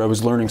guys. I remember I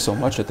was learning so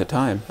much at the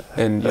time.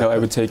 And I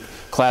would take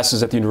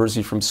classes at the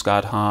university from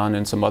Scott Hahn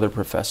and some other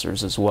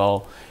professors as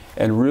well,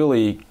 and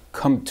really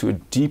come to a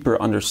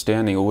deeper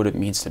understanding of what it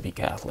means to be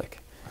Catholic.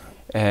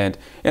 And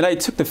I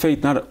took the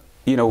faith not,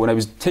 when I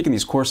was taking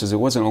these courses, it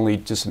wasn't only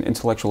just an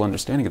intellectual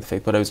understanding of the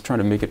faith, but I was trying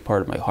to make it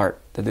part of my heart,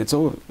 that it's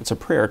a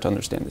prayer to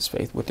understand this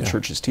faith, what the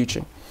church is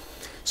teaching.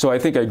 So I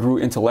think I grew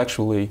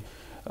intellectually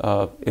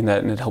in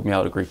that, and it helped me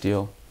out a great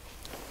deal.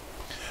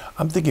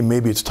 I'm thinking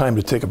maybe it's time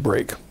to take a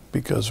break,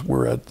 because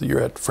you're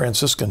at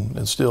Franciscan,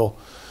 and still,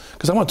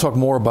 because I want to talk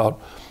more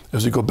about,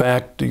 as we go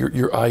back to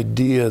your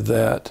idea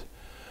that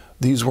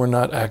these were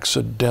not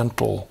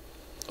accidental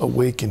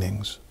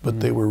awakenings,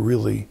 but they were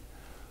really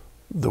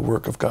the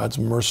work of God's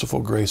merciful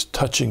grace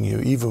touching you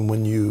even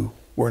when you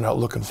were not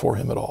looking for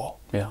him at all.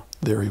 Yeah.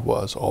 There he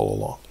was all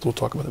along. So we'll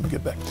talk about it when we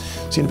get back.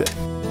 See you in a bit.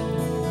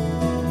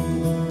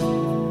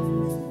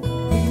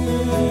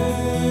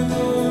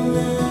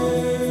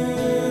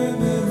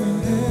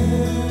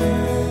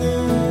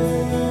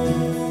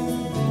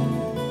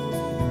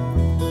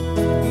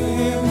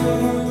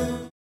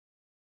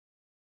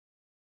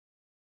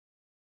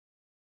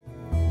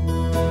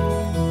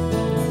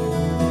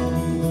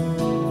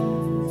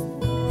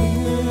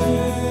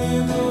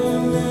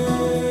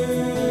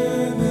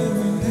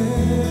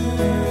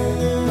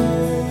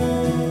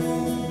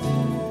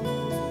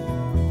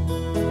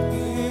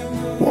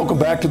 Welcome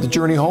back to The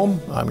Journey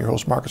Home. I'm your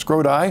host, Marcus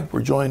Grodi.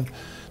 We're joined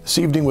this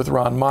evening with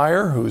Ron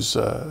Meyer, who's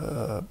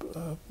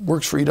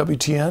works for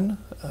EWTN,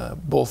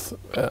 both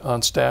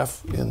on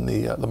staff in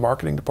the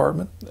marketing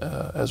department,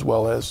 as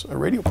well as a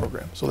radio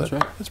program. So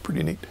that's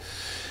pretty neat.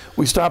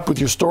 We stopped with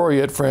your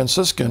story at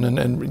Franciscan,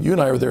 and you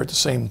and I were there at the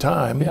same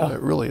time,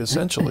 really,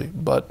 essentially.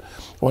 But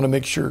I want to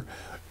make sure,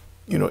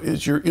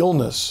 is your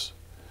illness,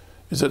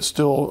 is it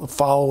still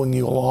following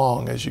you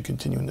along as you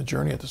continue in the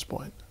journey at this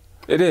point?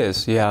 It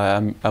is, yeah.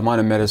 I'm on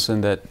a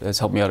medicine that has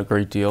helped me out a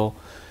great deal.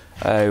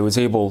 I was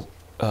able,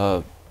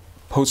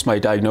 post my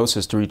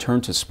diagnosis, to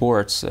return to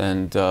sports,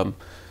 and I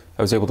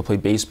was able to play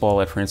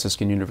baseball at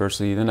Franciscan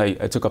University. Then I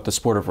took up the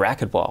sport of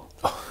racquetball.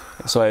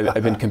 So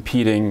I've been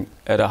competing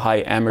at a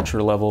high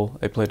amateur level.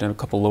 I played in a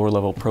couple lower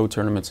level pro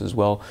tournaments as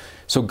well.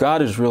 So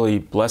God has really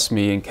blessed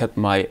me and kept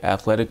my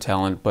athletic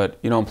talent, but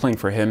I'm playing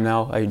for him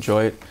now. I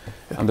enjoy it.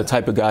 I'm the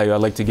type of guy who I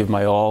like to give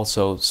my all,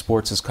 so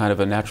sports is kind of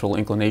a natural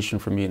inclination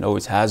for me and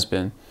always has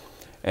been.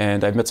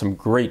 And I've met some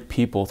great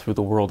people through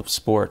the world of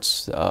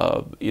sports,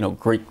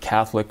 great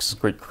Catholics,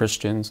 great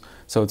Christians.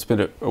 So it's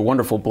been a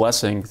wonderful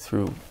blessing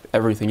through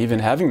everything, even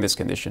having this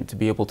condition, to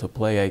be able to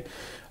play.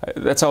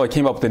 That's how I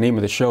came up with the name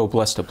of the show,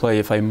 Blessed to Play.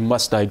 If I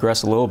must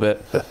digress a little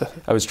bit,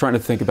 I was trying to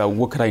think about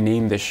what could I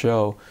name this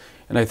show.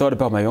 And I thought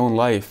about my own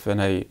life, and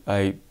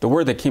the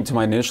word that came to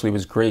mind initially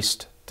was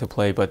graced to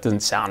play, but it doesn't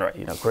sound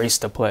right, grace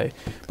to play.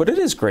 But it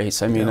is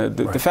grace. I mean,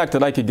 the fact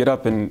that I could get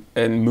up and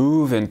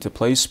move and to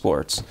play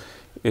sports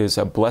is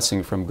a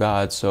blessing from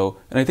God. So,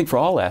 and I think for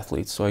all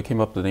athletes, so I came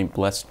up with the name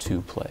Blessed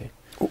to Play.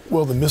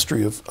 Well, the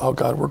mystery of how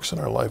God works in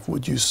our life,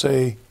 would you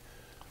say,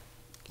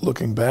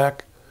 looking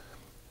back,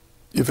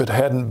 if it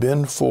hadn't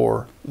been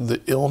for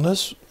the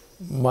illness,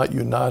 might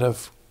you not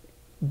have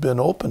been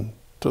open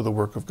to the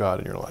work of God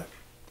in your life?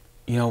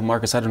 You know,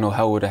 Marcus, I don't know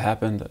how it would have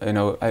happened.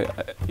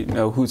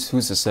 Who's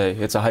to say?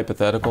 It's a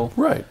hypothetical.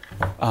 Right.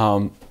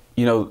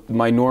 You know,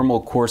 my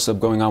normal course of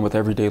going on with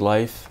everyday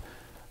life,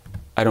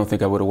 I don't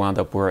think I would have wound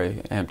up where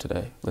I am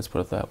today. Let's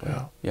put it that way.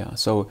 Yeah.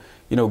 So,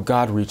 you know,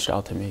 God reached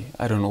out to me.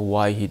 I don't know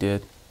why he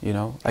did. You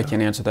know, I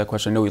can't answer that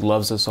question. I know he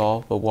loves us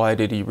all, but why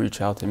did he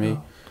reach out to me?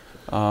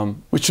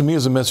 Which to me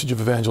is a message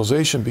of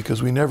evangelization,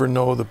 because we never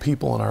know the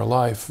people in our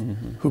life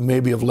who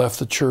maybe have left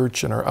the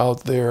church and are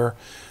out there.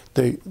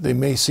 They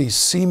may see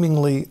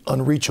seemingly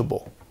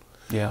unreachable.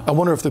 Yeah. I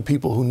wonder if the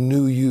people who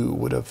knew you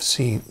would have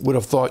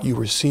thought you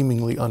were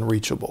seemingly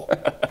unreachable.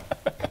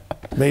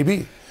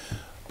 Maybe.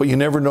 But you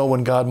never know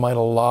when God might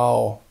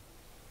allow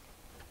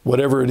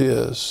whatever it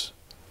is.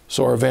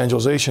 So our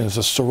evangelization is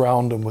to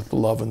surround them with the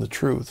love and the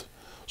truth,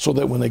 so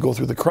that when they go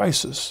through the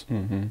crisis,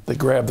 they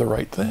grab the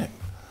right thing.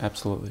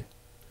 Absolutely.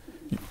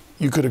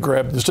 You could have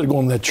grabbed, instead of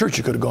going to that church,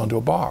 you could have gone to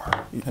a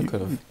bar. I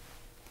could have.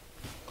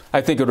 I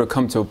think it would have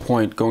come to a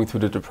point, going through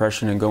the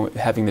depression and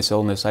having this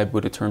illness, I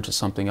would have turned to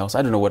something else.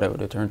 I don't know what I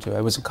would have turned to.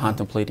 I wasn't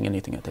contemplating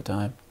anything at the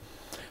time.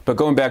 But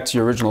going back to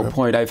your original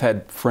point, I've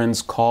had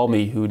friends call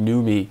me who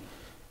knew me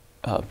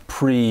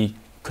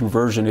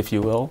pre-conversion, if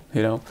you will,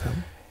 you know,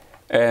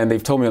 and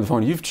they've told me on the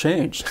phone, "You've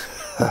changed."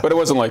 But it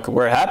wasn't like,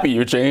 "We're happy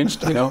you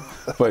changed," you know,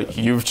 but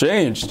 "You've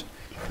changed."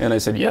 And I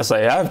said, "Yes, I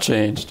have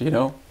changed," you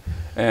know.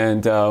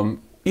 And,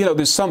 you know,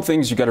 there's some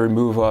things you got to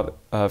remove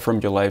from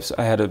your life.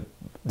 I had to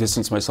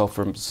distance myself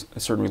from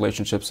certain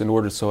relationships in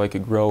order so I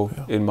could grow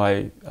in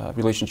my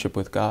relationship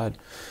with God,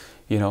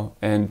 you know,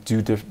 and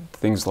do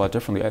things a lot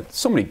differently.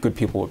 So many good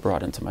people were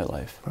brought into my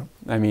life.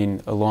 I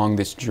mean, along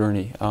this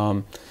journey.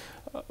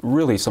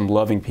 Really some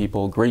loving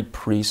people, great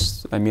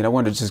priests. I mean, I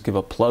want to just give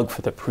a plug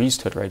for the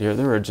priesthood right here.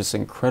 There are just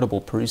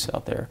incredible priests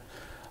out there.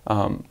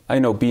 I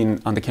know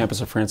being on the campus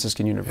of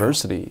Franciscan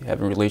University,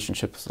 having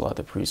relationships with a lot of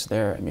the priests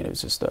there, I mean, it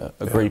was just a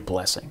great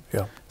blessing.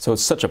 Yeah. So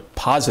it's such a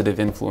positive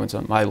influence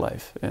on my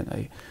life,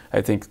 and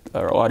I think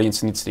our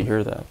audience needs to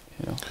hear that,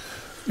 you know.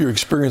 Your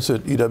experience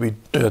at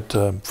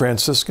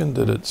Franciscan,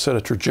 did it set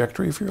a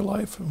trajectory for your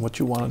life and what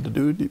you wanted to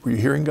do? Were you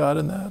hearing God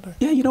in that? Or?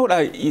 Yeah, you know what,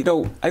 I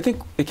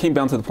think it came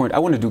down to the point, I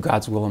want to do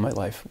God's will in my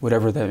life,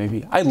 whatever that may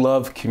be. I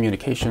love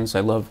communications. I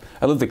love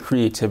the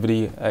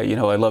creativity. I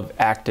love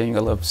acting.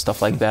 I love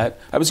stuff like that.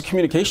 I was a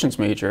communications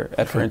major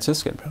at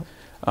Franciscan.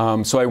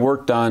 So I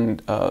worked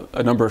on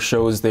a number of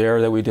shows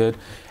there that we did.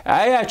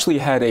 I actually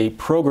had a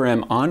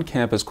program on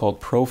campus called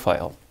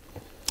Profile.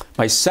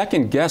 My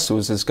second guest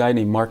was this guy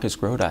named Marcus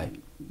Grodi.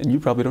 And you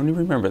probably don't even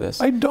remember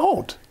this. I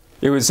don't.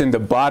 It was in the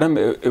bottom.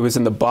 It was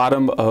in the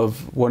bottom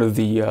of one of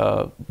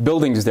the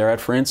buildings there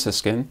at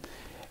Franciscan,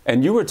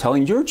 and you were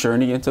telling your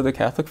journey into the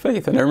Catholic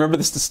faith. And I remember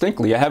this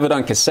distinctly. I have it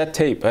on cassette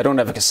tape. I don't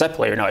have a cassette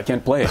player now. I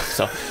can't play it.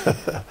 So,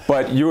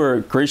 but you were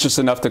gracious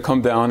enough to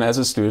come down as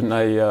a student.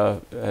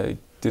 I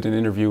did an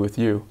interview with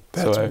you.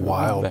 That's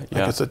wild. I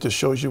guess that just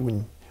shows you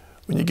when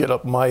you get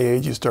up my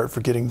age, you start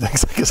forgetting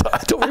things. I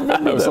don't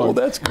remember that. Well,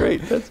 that's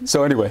great.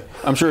 So anyway,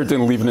 I'm sure it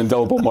didn't leave an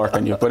indelible mark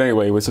on you. But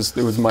anyway, I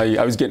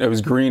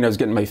was green. I was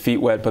getting my feet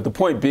wet. But the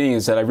point being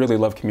is that I really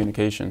love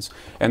communications,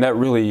 and that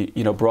really,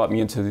 brought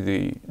me into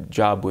the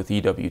job with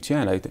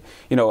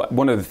EWTN.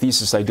 One of the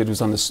theses I did was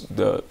on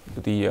the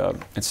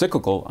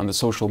encyclical on the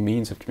social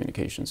means of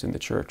communications in the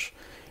church,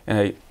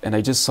 and I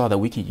just saw that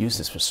we could use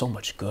this for so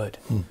much good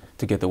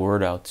to get the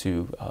word out,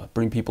 to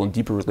bring people in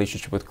deeper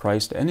relationship with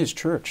Christ and His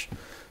church.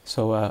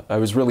 So I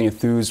was really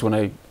enthused when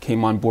I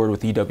came on board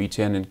with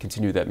EWTN and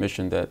continued that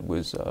mission that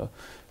was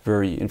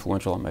very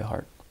influential on my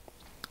heart.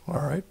 All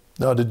right.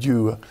 Now, did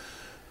you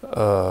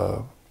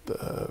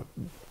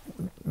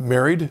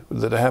married?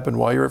 Did that happen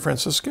while you were at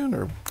Franciscan?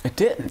 Or? It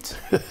didn't.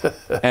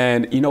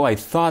 And, I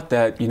thought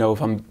that,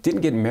 if I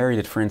didn't get married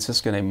at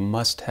Franciscan, I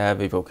must have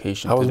a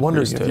vocation. I was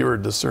wondering if you were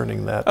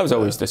discerning that. I was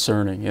always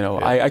discerning,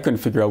 I couldn't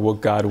figure out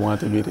what God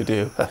wanted me to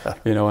do,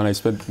 and I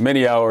spent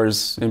many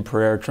hours in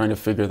prayer trying to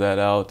figure that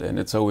out, and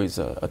it's always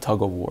a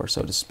tug of war,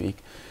 so to speak.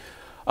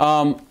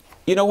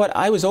 You know what?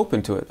 I was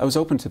open to it. I was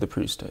open to the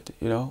priesthood,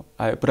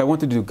 but I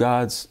wanted to do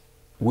God's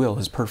will,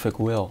 His perfect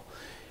will.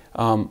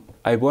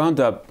 I wound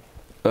up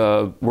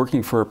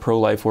working for a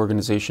pro-life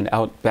organization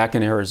out back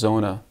in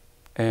Arizona,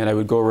 and I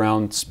would go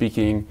around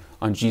speaking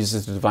on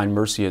Jesus' divine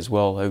mercy as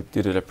well. I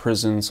did it at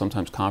prison,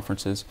 sometimes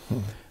conferences.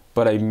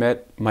 But I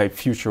met my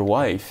future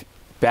wife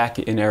back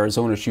in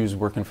Arizona. She was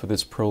working for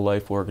this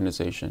pro-life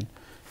organization.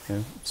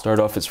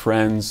 Started off as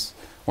friends,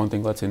 one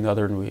thing led to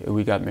another, and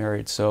we got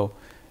married. So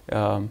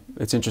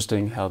it's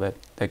interesting how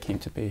that came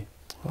to be.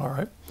 All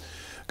right.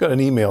 Got an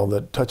email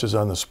that touches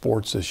on the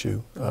sports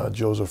issue,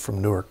 Joseph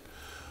from Newark.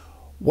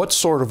 What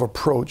sort of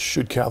approach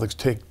should Catholics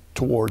take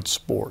towards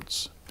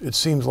sports? It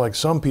seems like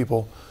some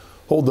people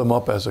hold them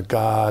up as a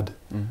god,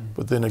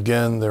 but then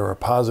again, there are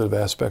positive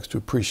aspects to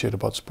appreciate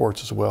about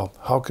sports as well.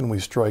 How can we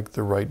strike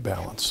the right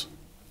balance?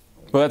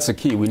 Well, that's the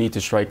key. We need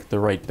to strike the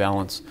right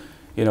balance.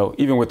 You know,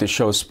 even with the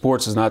show,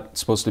 sports is not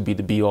supposed to be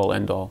the be-all,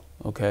 end-all,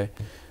 okay?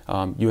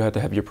 You have to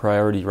have your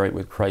priority right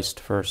with Christ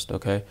first,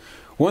 okay?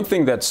 One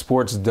thing that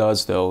sports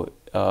does, though,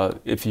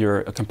 if you're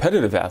a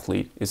competitive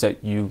athlete, is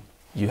that you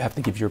have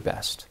to give your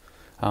best.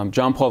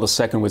 John Paul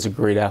II was a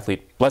great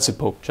athlete, Blessed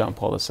Pope John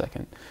Paul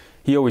II.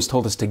 He always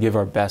told us to give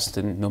our best,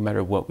 and no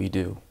matter what we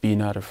do, be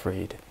not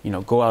afraid. You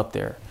know, go out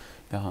there,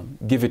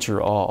 give it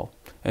your all.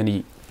 And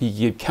he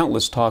gave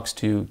countless talks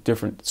to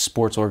different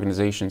sports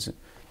organizations,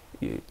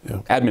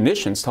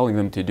 admonitions telling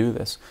them to do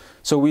this.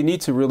 So we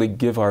need to really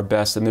give our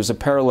best, and there's a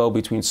parallel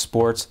between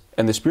sports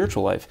and the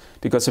spiritual life,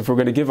 because if we're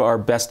going to give our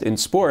best in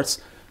sports,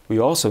 we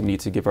also need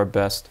to give our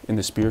best in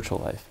the spiritual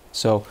life.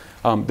 So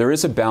there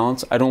is a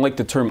balance. I don't like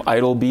the term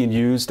idol being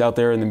used out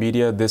there in the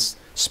media. This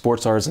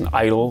sports star is an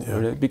idol,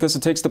 because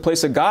it takes the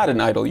place of God, an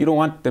idol. You don't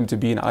want them to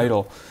be an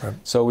idol. Right.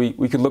 So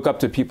we could look up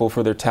to people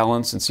for their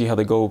talents and see how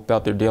they go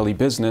about their daily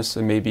business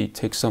and maybe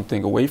take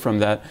something away from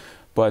that.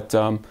 But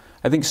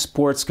I think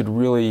sports could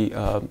really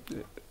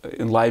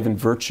enliven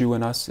virtue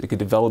in us. It could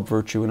develop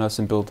virtue in us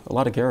and build a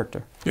lot of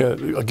character. Yeah,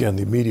 again,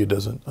 the media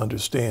doesn't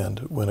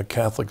understand when a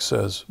Catholic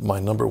says, my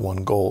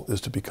 #1 goal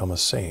is to become a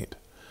saint.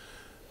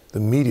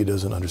 The media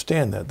doesn't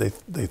understand that. They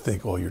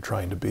think, oh, you're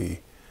trying to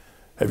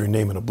have your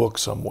name in a book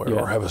somewhere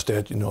or have a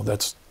statue. No,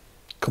 that's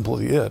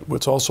completely it.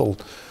 It's also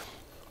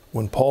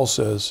when Paul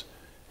says,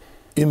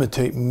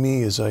 imitate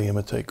me as I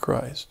imitate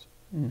Christ.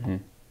 Mm-hmm.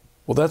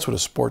 Well, that's what a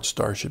sports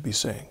star should be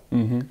saying.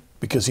 Mm-hmm.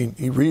 Because he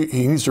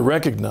needs to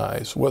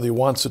recognize, whether he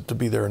wants it to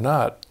be there or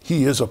not,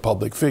 he is a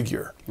public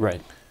figure.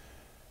 Right.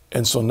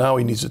 And so now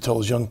he needs to tell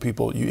his young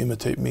people, you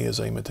imitate me as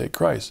I imitate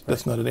Christ.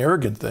 That's not an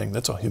arrogant thing.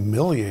 That's a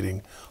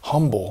humiliating,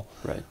 humble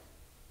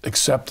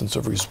acceptance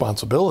of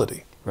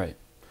responsibility. Right.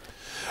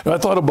 And I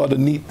thought about a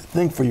neat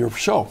thing for your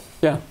show.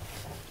 Yeah.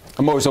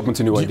 I'm always open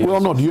to new ideas. Well,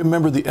 no, do you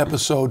remember the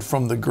episode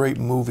from the great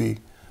movie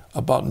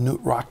about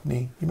Knute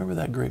Rockne? You remember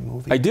that great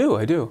movie? I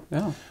do,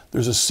 yeah.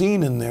 There's a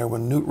scene in there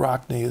when Knute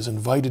Rockne is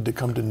invited to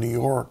come to New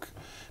York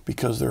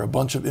because there are a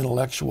bunch of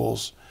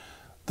intellectuals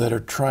that are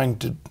trying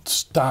to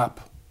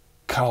stop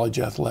college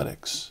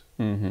athletics.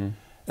 Mm-hmm.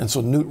 And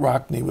so Knute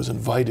Rockne was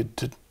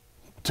invited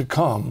to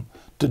come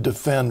to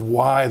defend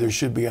why there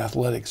should be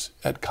athletics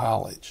at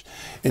college.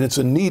 And it's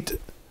a neat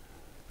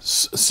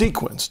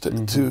sequence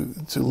to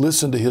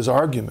listen to his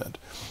argument.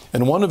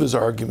 And one of his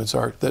arguments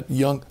are that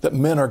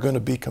men are going to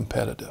be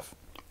competitive.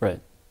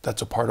 Right.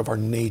 That's a part of our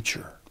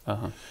nature.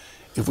 Uh-huh.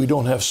 If we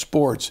don't have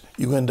sports,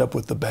 you end up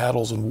with the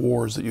battles and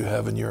wars that you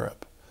have in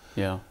Europe.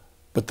 Yeah.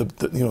 But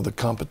the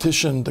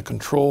competition, the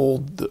control,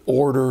 the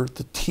order,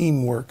 the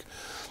teamwork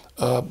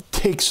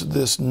takes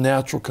this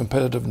natural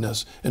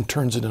competitiveness and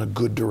turns it in a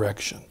good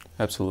direction.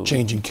 Absolutely.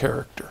 Changing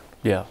character.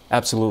 Yeah,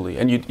 absolutely.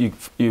 And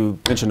you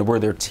mentioned the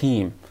word there,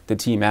 team, the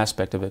team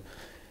aspect of it.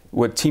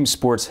 What team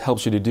sports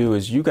helps you to do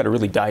is you got to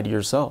really die to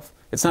yourself.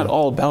 It's not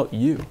all about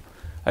you.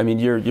 I mean,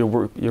 you're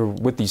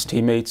with these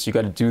teammates. You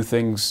got to do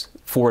things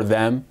for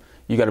them.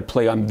 You got to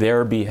play on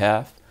their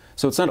behalf.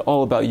 So it's not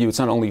all about you. It's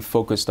not only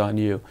focused on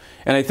you.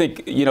 And I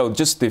think,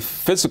 just the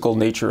physical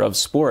nature of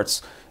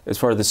sports, as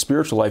far as the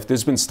spiritual life,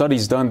 there's been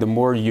studies done. The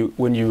more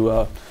when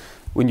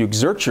you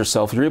exert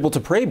yourself, you're able to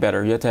pray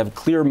better. You have to have a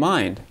clear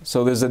mind.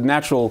 So there's a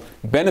natural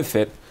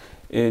benefit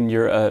in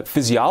your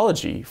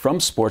physiology from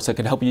sports that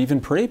can help you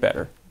even pray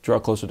better, draw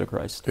closer to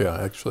Christ.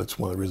 Yeah, actually, that's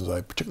one of the reasons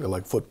I particularly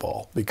like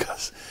football,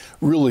 because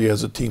really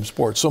as a team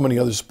sport, so many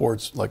other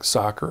sports like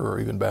soccer or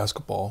even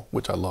basketball,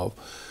 which I love,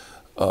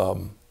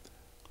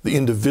 the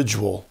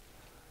individual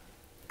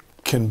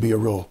can be a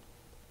real,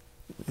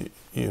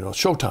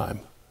 showtime.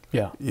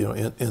 Yeah.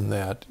 In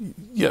that,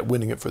 yet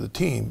winning it for the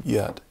team,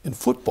 yet in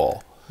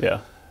football,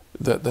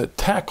 that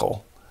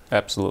tackle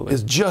absolutely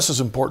is just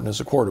as important as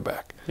a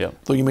quarterback. Yeah.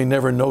 Though you may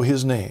never know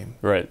his name.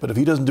 Right. But if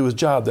he doesn't do his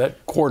job,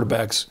 that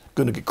quarterback's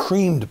going to get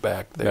creamed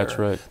back there. That's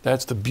right.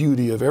 That's the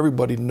beauty of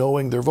everybody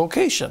knowing their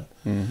vocation.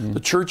 Mm-hmm. The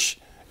church,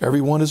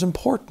 everyone is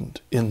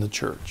important in the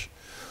church.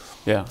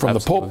 Yeah. From absolutely.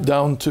 The Pope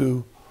down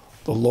to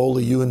the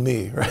lowly you and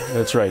me, right?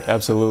 That's right.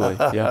 Absolutely.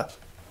 Yeah.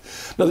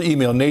 Another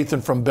email,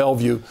 Nathan from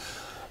Bellevue.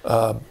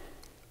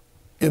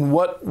 In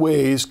what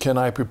ways can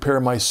I prepare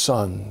my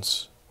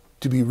sons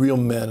to be real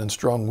men and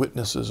strong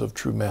witnesses of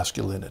true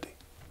masculinity?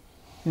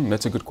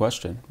 That's a good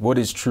question. What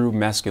is true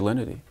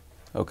masculinity?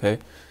 Okay.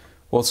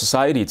 Well,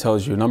 society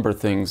tells you a number of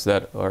things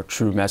that are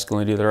true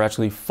masculinity that are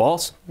actually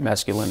false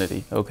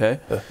masculinity. Okay.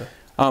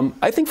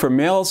 I think for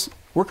males,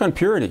 work on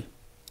purity.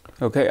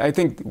 Okay. I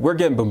think we're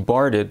getting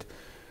bombarded,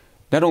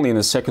 not only in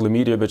the secular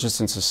media, but just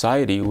in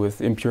society,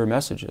 with impure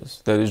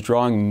messages that is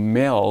drawing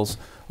males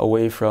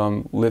away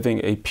from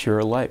living a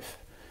pure life.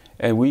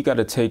 And we got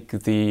to take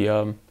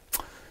the,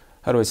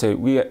 how do I say,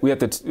 we have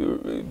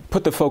to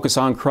put the focus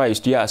on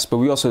Christ, yes, but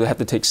we also have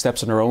to take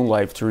steps in our own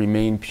life to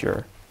remain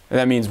pure. And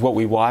that means what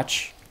we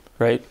watch,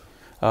 right?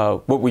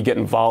 What we get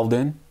involved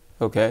in,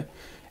 okay?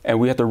 And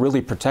we have to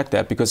really protect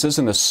that, because there's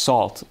an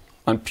assault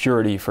on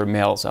purity for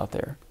males out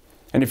there.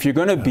 And if you're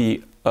going to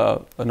be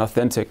an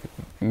authentic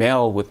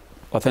male with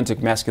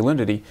authentic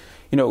masculinity,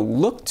 you know,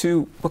 look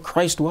to what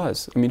Christ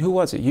was. I mean, who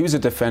was he? He was a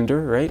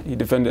defender, right?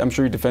 I'm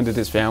sure he defended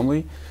his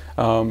family.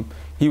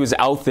 He was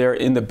out there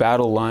in the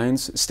battle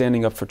lines,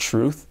 standing up for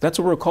truth. That's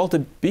what we're called to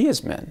be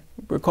as men.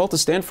 We're called to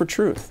stand for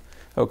truth,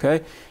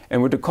 okay?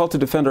 And we're called to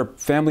defend our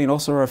family and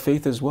also our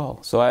faith as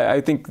well. So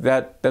I think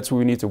that's what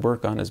we need to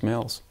work on as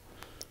males.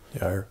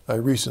 Yeah, I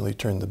recently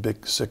turned the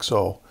big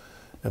 6-0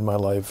 in my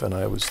life, and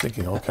I was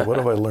thinking, okay, what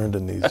have I learned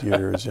in these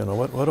years? You know,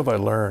 what have I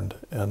learned?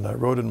 And I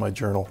wrote in my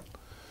journal,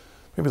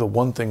 maybe the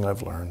one thing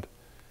I've learned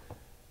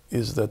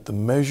is that the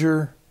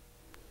measure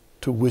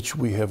to which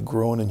we have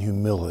grown in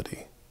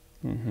humility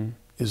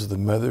is the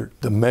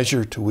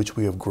measure to which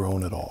we have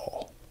grown at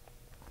all.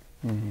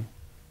 I mean,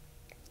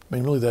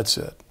 really, that's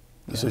it.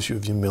 This issue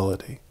of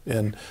humility.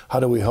 And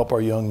how do we help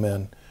our young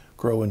men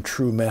grow in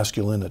true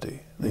masculinity?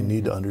 They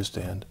need to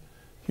understand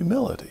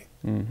humility.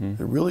 It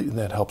really, and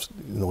that helps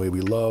in the way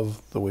we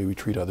love, the way we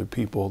treat other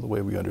people, the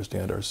way we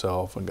understand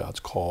ourselves and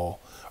God's call,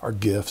 our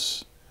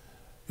gifts.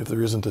 If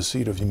there isn't a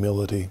seed of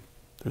humility,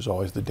 there's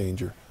always the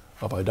danger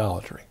of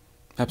idolatry.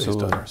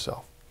 Absolutely. Based on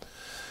ourselves.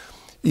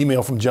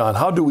 Email from John.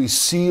 How do we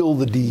seal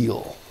the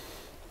deal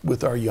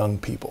with our young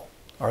people?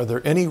 Are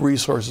there any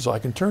resources I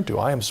can turn to?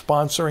 I am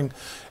sponsoring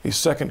a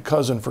second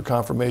cousin for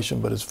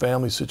confirmation, but his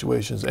family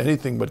situation is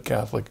anything but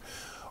Catholic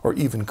or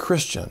even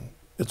Christian.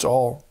 It's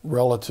all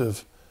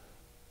relative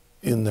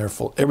in their,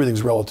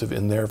 everything's relative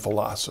in their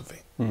philosophy.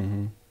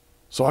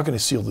 So how can I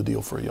seal the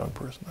deal for a young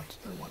person? That's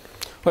their wonder.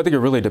 Well, I think it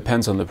really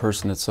depends on the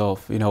person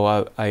itself. You know,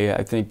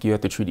 I think you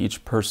have to treat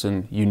each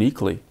person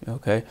uniquely,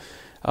 okay?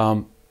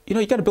 You know,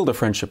 you got to build a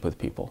friendship with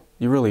people.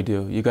 You really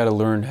do. You got to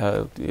learn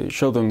how to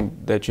show them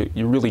that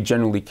you really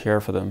genuinely care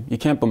for them. You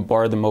can't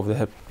bombard them over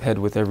the head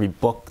with every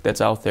book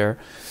that's out there.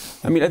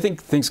 I mean, I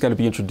think things got to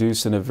be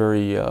introduced in a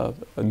very a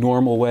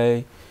normal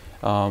way.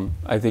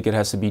 I think it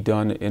has to be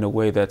done in a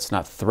way that's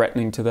not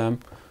threatening to them.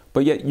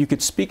 But yet you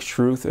could speak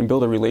truth and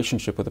build a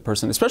relationship with a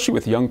person, especially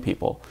with young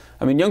people.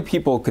 I mean, young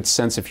people could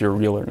sense if you're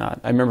real or not.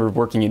 I remember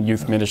working in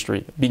youth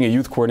ministry, being a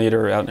youth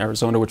coordinator out in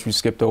Arizona, which we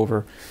skipped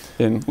over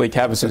in Lake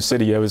Havasu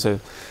City. I was a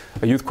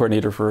youth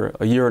coordinator for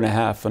a year and a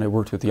half, and I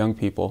worked with young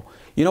people.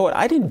 You know what?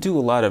 I didn't do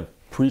a lot of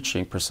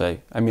preaching, per se.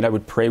 I mean, I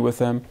would pray with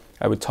them.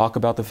 I would talk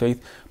about the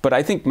faith. But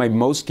I think my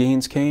most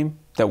gains came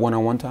that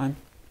one-on-one time.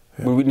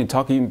 When we didn't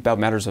talk about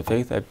matters of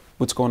faith,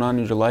 what's going on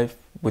in your life,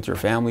 with your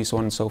family, so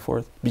on and so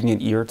forth, being an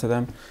ear to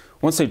them.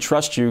 Once they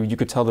trust you, you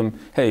could tell them,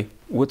 hey,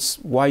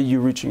 why are you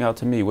reaching out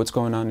to me? What's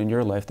going on in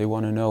your life? They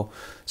want to know.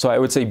 So I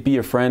would say be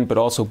a friend, but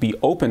also be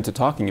open to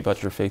talking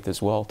about your faith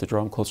as well, to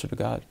draw them closer to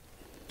God.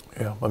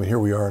 Yeah, I mean, here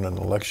we are in an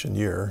election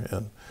year,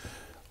 and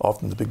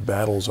often the big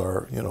battles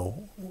are, you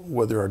know,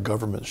 whether our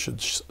government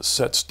should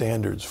set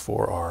standards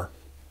for our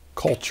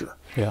culture.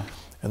 Yeah.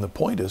 And the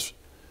point is,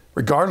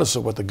 regardless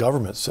of what the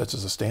government sets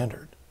as a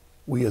standard,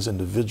 we as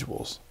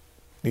individuals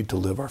need to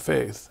live our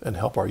faith and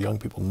help our young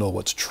people know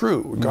what's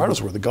true, regardless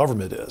of where the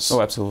government is.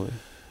 Oh, absolutely.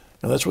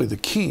 And that's really the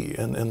key.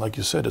 And like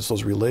you said, it's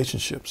those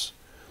relationships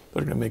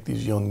that are going to make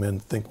these young men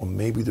think, well,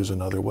 maybe there's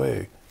another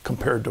way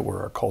compared to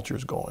where our culture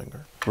is going.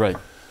 Right.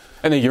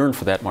 And they yearn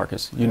for that,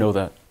 Marcus. You know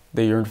that.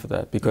 They yearn for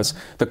that because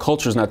the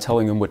culture is not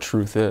telling them what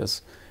truth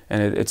is.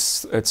 And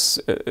it's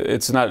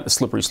not a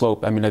slippery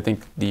slope. I mean, I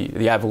think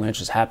the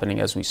avalanche is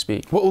happening as we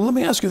speak. Well, let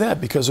me ask you that,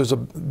 because there's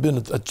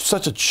been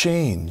such a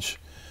change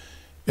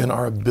in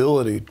our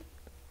ability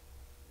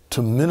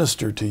to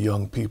minister to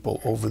young people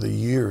over the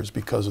years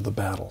because of the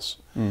battles.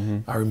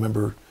 I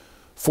remember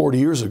 40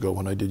 years ago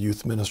when I did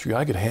youth ministry,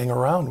 I could hang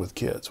around with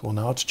kids. Well,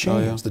 now it's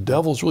changed. Oh, yeah. The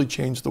devil's really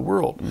changed the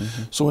world.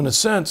 So in a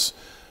sense,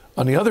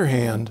 on the other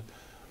hand,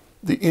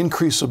 the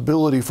increased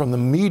ability from the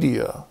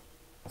media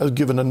has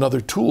given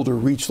another tool to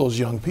reach those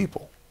young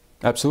people.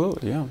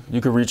 Absolutely, yeah.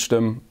 You could reach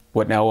them,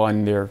 now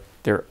on their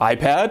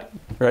iPad,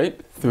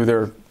 right? Through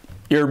their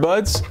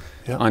earbuds,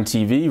 on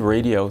TV,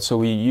 radio. So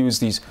we use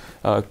these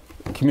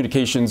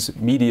communications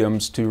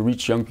mediums to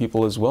reach young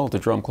people as well, to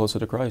draw them closer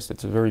to Christ.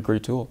 It's a very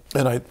great tool.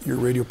 And your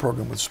radio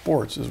program with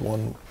sports is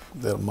one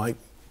that might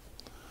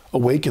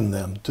awaken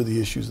them to the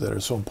issues that are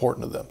so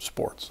important to them,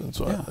 sports. And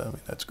so, I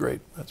mean, that's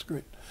great. That's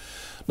great.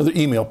 Another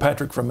email,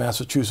 Patrick from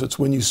Massachusetts.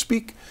 When you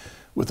speak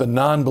with a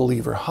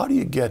non-believer, how do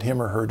you get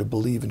him or her to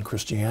believe in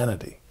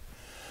Christianity?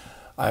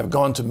 I have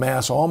gone to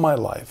Mass all my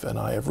life, and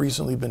I have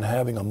recently been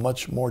having a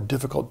much more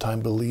difficult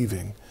time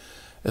believing,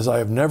 as I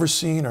have never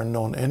seen or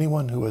known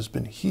anyone who has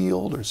been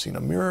healed or seen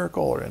a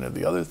miracle or any of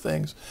the other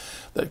things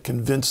that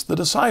convinced the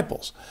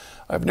disciples.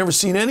 I've never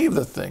seen any of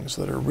the things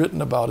that are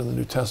written about in the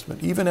New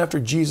Testament. Even after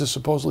Jesus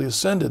supposedly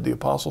ascended, the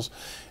apostles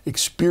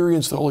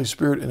experienced the Holy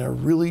Spirit in a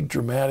really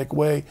dramatic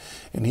way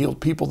and healed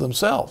people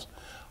themselves.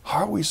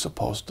 How are we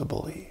supposed to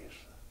believe?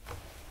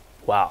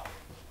 Wow.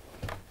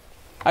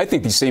 I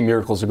think these same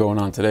miracles are going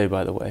on today,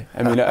 by the way.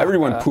 I mean,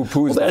 everyone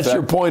poo-poos that. That's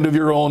your point of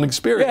your own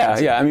experience.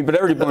 Yeah, I mean, but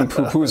everyone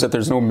poo-poos that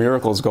there's no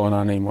miracles going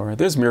on anymore.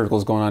 There's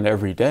miracles going on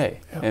every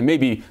day. And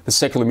maybe the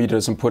secular media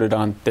doesn't put it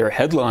on their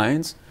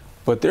headlines,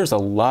 but there's a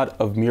lot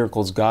of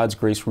miracles, God's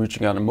grace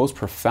reaching out in a most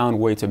profound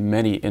way to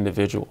many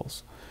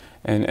individuals.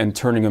 and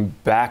turning them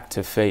back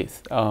to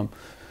faith.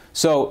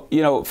 So,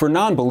 you know, for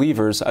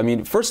non-believers, I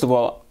mean, first of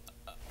all,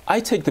 I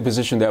take the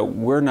position that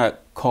we're not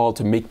called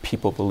to make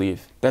people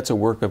believe. That's a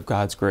work of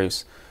God's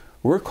grace.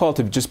 We're called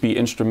to just be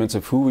instruments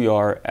of who we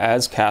are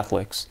as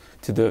Catholics,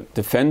 to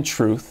defend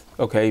truth,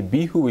 okay,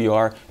 be who we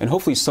are, and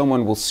hopefully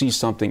someone will see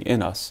something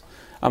in us.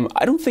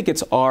 I don't think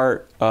it's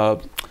our, how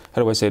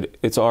do I say it?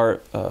 It's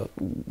our,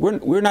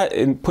 we're not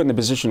put in a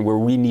position where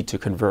we need to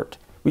convert.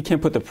 We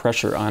can't put the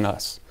pressure on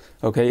us,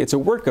 okay? It's a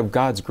work of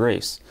God's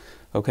grace,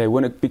 okay?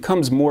 When it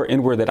becomes more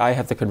inward that I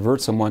have to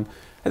convert someone,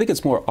 I think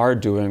it's more our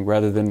doing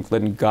rather than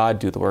letting God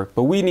do the work.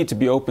 But we need to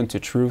be open to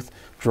truth,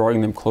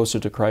 drawing them closer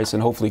to Christ,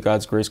 and hopefully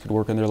God's grace could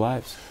work in their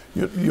lives.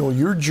 You know,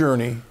 your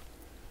journey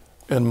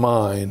and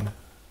mine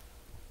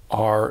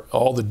are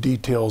all the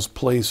details,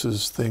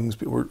 places, things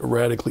were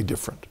radically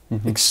different,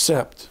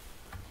 except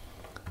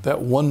that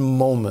one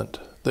moment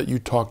that you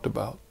talked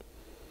about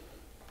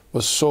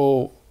was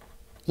so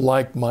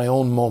like my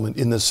own moment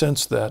in the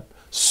sense that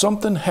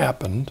something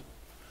happened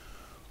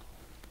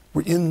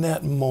where in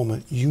that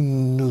moment you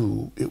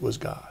knew it was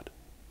God.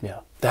 Yeah.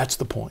 That's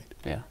the point.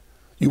 Yeah.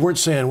 You weren't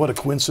saying, what a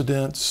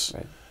coincidence,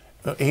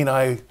 Right. Ain't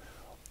I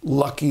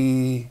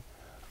lucky,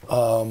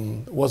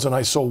 wasn't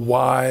I so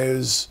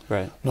wise?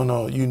 Right.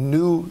 No, you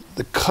knew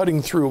the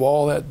cutting through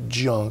all that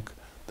junk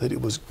that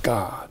it was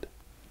God.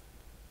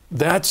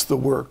 That's the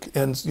work.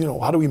 And, you know,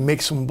 how do we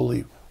make someone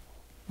believe?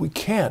 We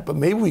can't, but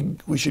maybe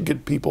we should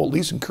get people, at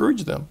least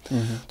encourage them,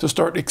 to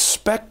start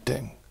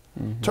expecting,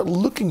 start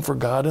looking for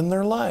God in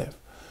their life.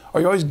 Are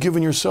you always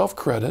giving yourself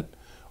credit?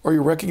 Or are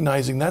you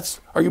recognizing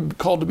are you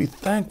called to be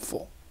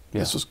thankful?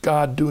 Yeah. This is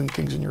God doing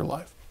things in your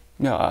life.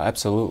 No,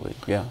 absolutely,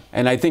 yeah.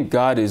 And I think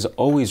God is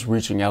always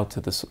reaching out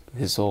to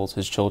His souls,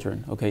 His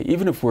children, okay?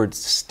 Even if we're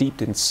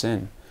steeped in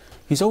sin,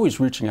 He's always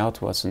reaching out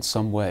to us in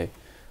some way.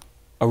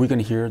 Are we going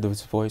to hear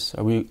His voice?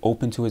 Are we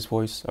open to His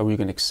voice? Are we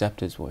going to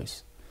accept His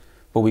voice?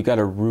 But we got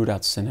to root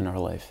out sin in our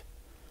life.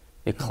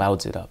 It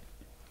clouds it up.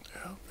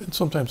 Yeah, and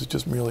sometimes it's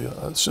just merely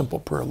a simple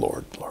prayer,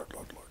 Lord,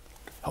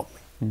 help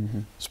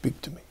me,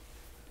 speak to me,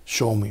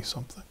 show me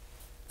something,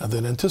 and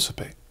then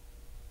anticipate,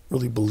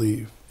 really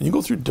believe. And you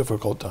go through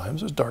difficult times,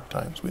 there's dark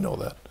times, we know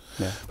that.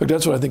 Yeah. But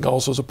that's what I think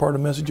also is a part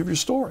of the message of your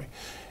story.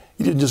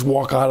 You didn't just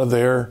walk out of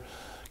there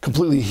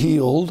completely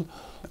healed,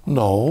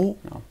 no.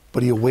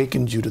 But He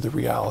awakened you to the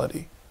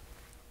reality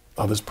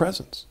of His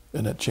presence,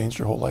 and that changed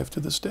your whole life to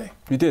this day.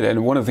 He did,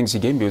 and one of the things He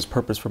gave me was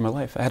purpose for my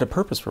life. I had a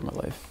purpose for my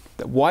life.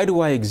 Why do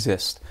I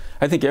exist?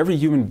 I think every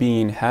human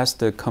being has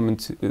to come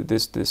into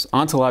this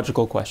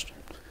ontological question.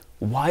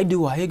 Why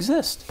do I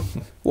exist?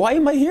 Why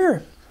am I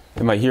here?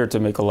 Am I here to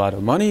make a lot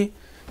of money?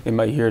 Am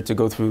I here to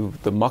go through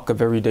the muck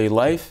of everyday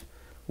life?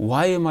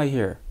 Why am I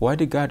here? Why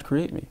did God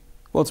create me?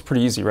 Well, it's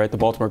pretty easy, right? The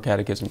Baltimore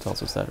Catechism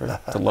tells us that, right?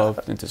 To love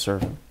and to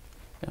serve Him.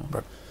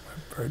 Yeah.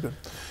 Very good.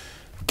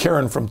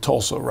 Karen from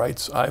Tulsa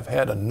writes, I've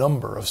had a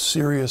number of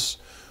serious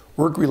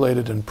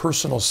work-related and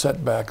personal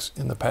setbacks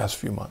in the past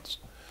few months,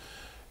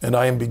 and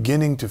I am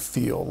beginning to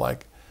feel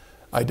like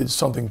I did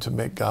something to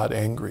make God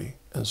angry,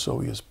 and so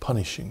He is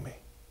punishing me.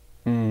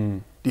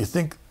 Do you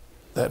think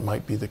that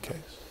might be the case?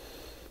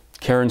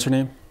 Karen's her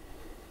name?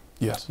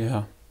 Yes.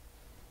 Yeah.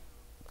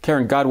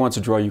 Karen, God wants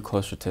to draw you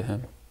closer to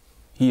Him.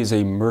 He is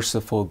a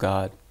merciful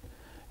God,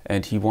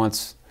 and He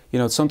wants, you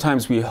know,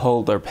 sometimes we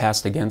hold our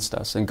past against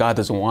us, and God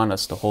doesn't want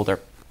us to hold our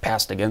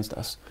past against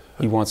us.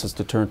 He wants us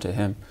to turn to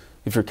Him.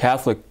 If you're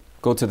Catholic,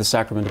 go to the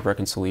sacrament of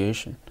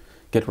reconciliation.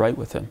 Get right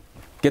with Him.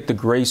 Get the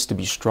grace to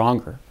be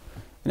stronger.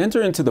 And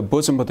enter into the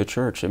bosom of the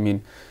church. I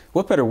mean,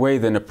 what better way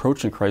than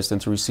approaching Christ than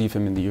to receive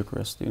Him in the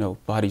Eucharist, you know,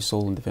 body,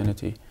 soul, and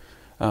divinity.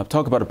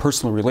 Talk about a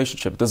personal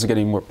relationship. It doesn't get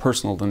any more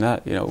personal than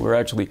that. You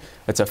know,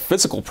 it's a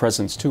physical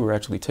presence too. We're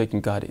actually taking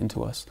God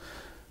into us.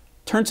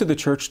 Turn to the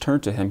church,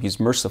 turn to Him. He's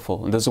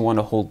merciful and doesn't want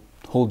to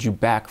hold you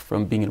back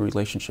from being in a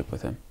relationship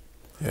with Him.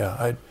 Yeah,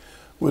 I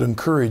would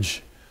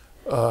encourage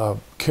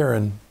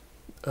Karen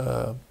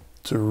to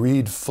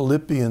read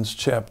Philippians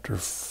chapter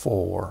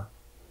 4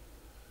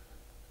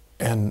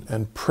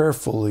 and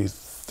prayerfully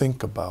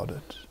think about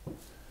it,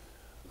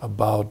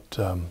 about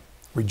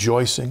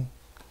rejoicing,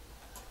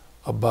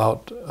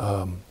 about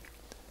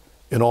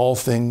in all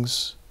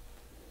things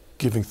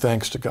giving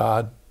thanks to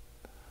God.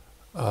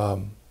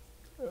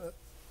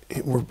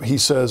 He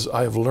says,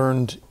 I have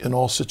learned in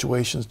all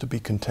situations to be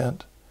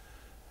content.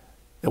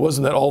 It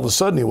wasn't that all of a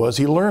sudden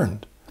he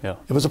learned. Yeah.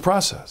 It was a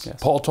process.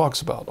 Yes. Paul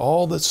talks about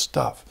all this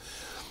stuff.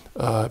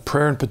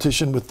 Prayer and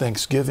petition with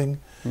thanksgiving,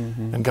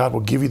 and God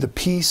will give you the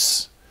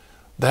peace.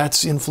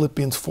 That's in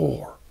Philippians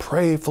 4.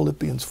 Pray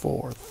Philippians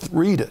 4.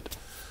 Read it,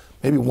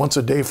 maybe once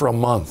a day for a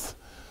month,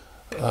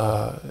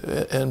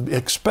 and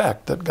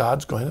expect that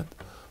God's going to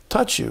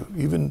touch you,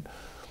 even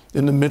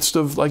in the midst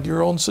of like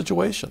your own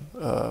situation.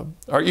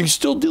 Are you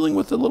still dealing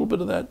with a little bit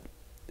of that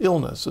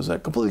illness? Is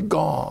that completely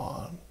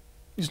gone?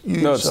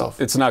 No,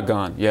 it's not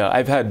gone. Yeah,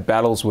 I've had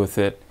battles with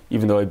it,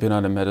 even though I've been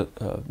on a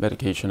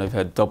medication. I've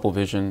had double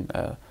vision.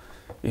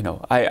 You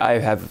know, I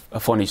have a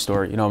funny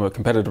story. You know, I'm a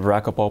competitive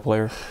racquetball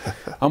player.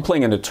 I'm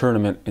playing in a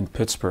tournament in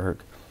Pittsburgh,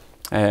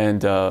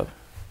 and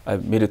I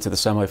made it to the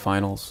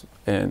semifinals,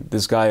 and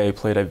this guy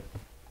I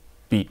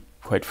beat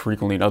quite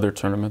frequently in other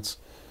tournaments.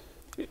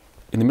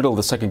 In the middle of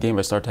the second game,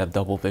 I start to have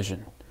double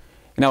vision.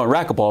 Now in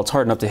racquetball, it's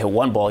hard enough to hit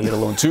one ball, let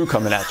alone two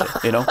coming at you,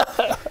 you know?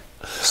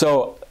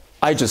 So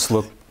I just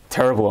look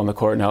terrible on the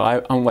court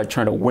now. I'm like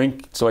trying to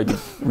wink so I can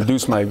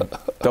reduce my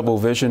double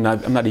vision.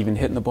 I'm not even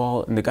hitting the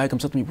ball. And the guy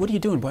comes up to me, "What are you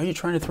doing? Why are you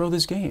trying to throw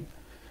this game?"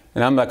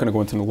 And I'm not going to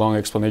go into a long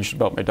explanation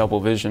about my double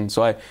vision.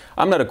 So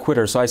I'm not a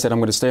quitter. So I said I'm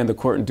going to stay on the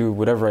court and do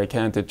whatever I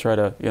can to try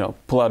to,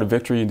 pull out a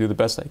victory and do the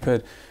best I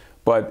could.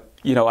 But,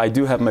 I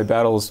do have my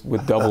battles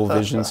with double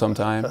vision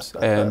sometimes.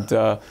 And,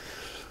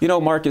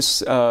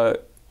 Marcus,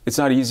 it's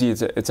not easy.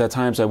 It's at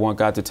times I want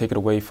God to take it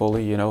away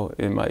fully,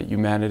 in my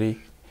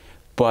humanity.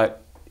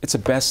 But it's the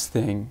best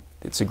thing.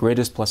 It's the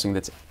greatest blessing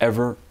that's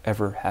ever,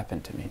 ever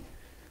happened to me.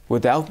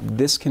 Without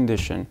this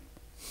condition,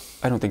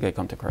 I don't think I'd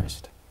come to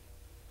Christ.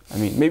 I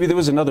mean, maybe there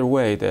was another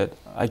way that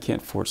I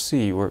can't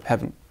foresee or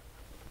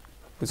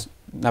was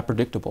not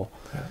predictable.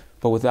 Yeah.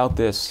 But without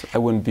this, I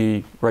wouldn't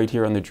be right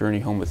here on the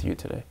journey home with you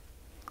today.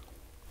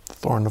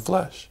 Thorn in the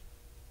flesh.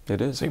 It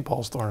is. St.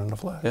 Paul's thorn in the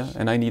flesh. Yeah,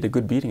 and I need a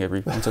good beating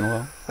every once in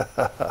a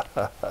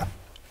while.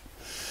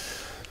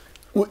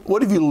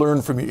 What have you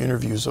learned from your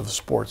interviews of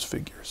sports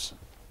figures?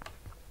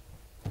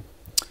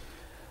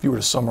 If you were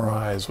to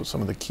summarize what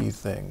some of the key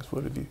things,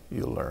 what have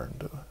you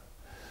learned?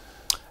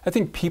 I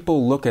think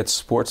people look at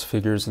sports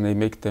figures and they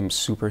make them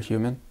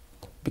superhuman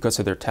because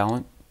of their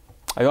talent.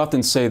 I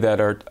often say that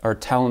our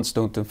talents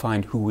don't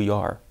define who we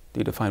are,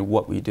 they define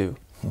what we do.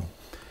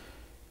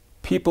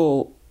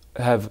 People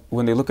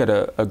when they look at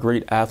a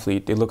great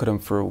athlete, they look at him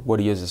for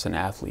what he is as an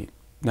athlete,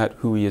 not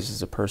who he is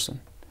as a person.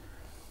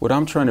 What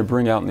I'm trying to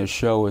bring out in this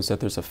show is that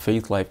there's a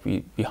faith life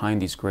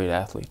behind these great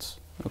athletes,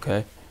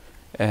 okay?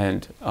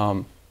 And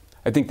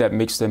I think that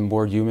makes them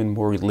more human,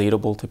 more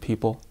relatable to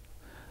people.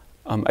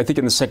 I think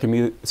in the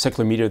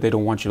secular media, they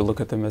don't want you to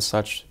look at them as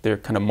such. They're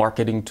kind of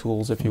marketing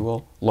tools, if you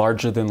will,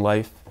 larger than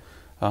life,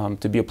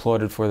 to be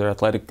applauded for their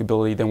athletic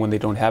ability. Then when they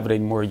don't have it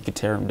anymore, you could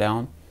tear them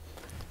down.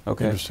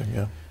 Okay. Interesting,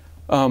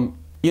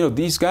 yeah.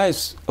 These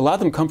guys, a lot of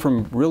them come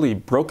from really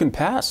broken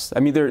pasts. I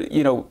mean,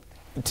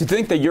 to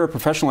think that you're a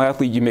professional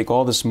athlete, you make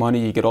all this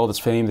money, you get all this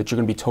fame, that you're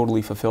going to be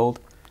totally fulfilled,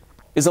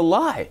 is a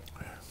lie.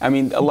 I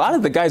mean, a lot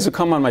of the guys who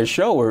come on my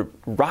show are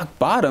rock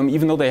bottom,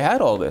 even though they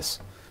had all this.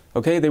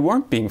 Okay, they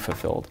weren't being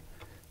fulfilled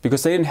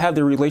because they didn't have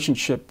their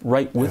relationship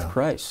right with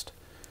Christ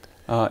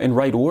in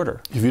right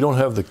order. If you don't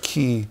have the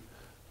key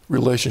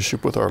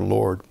relationship with our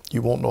Lord,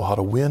 you won't know how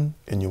to win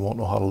and you won't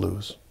know how to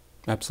lose.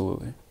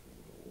 Absolutely.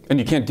 And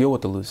you can't deal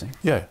with the losing.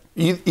 Yeah,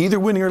 either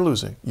winning or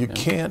losing. You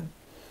can't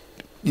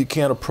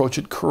approach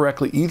it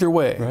correctly either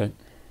way,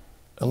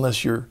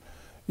 unless your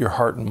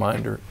heart and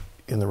mind are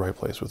in the right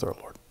place with our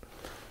Lord.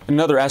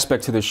 Another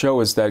aspect to the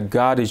show is that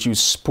God has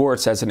used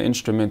sports as an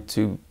instrument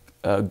to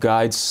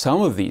guide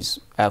some of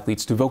these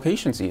athletes to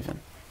vocations even.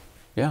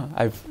 Yeah,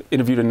 I've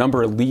interviewed a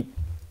number of elite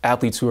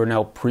athletes who are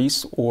now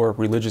priests or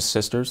religious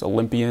sisters,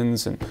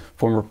 Olympians and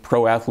former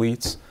pro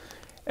athletes.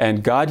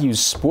 And God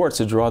used sports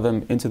to draw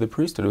them into the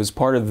priesthood. It was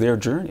part of their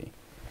journey.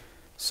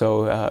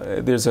 So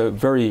there's a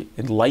very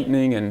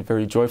enlightening and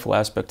very joyful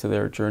aspect to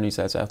their journeys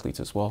as athletes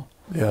as well.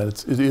 Yeah,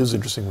 it is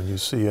interesting when you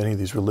see any of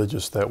these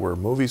religious that were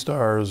movie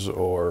stars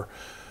or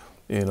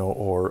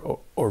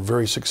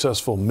very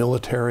successful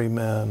military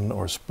men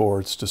or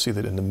sports, to see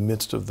that in the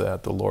midst of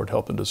that, the Lord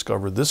helped them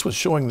discover this was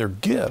showing their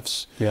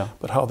gifts,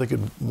 but how they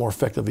could more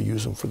effectively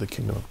use them for the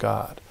kingdom of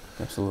God.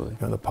 Absolutely.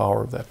 And the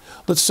power of that.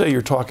 Let's say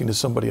you're talking to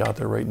somebody out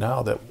there right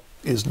now that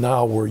is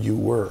now where you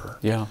were.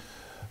 Yeah.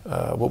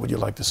 What would you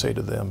like to say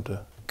to them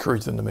to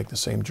encourage them to make the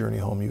same journey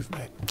home you've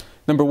made?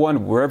 Number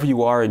one, wherever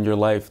you are in your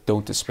life,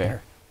 don't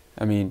despair.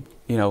 I mean,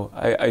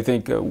 I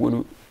think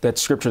when that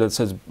scripture that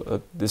says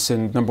the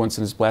sin, number one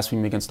sin is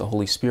blasphemy against the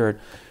Holy Spirit,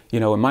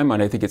 in my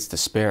mind, I think it's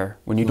despair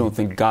when you don't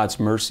think God's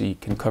mercy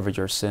can cover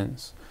your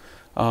sins.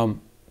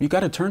 You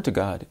got to turn to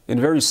God in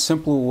a very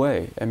simple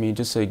way. I mean,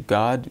 just say,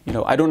 God,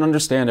 I don't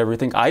understand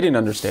everything. I didn't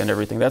understand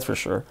everything, that's for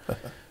sure.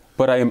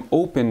 But I am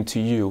open to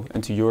you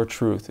and to your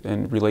truth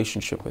and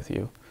relationship with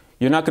you.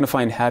 You're not going to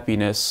find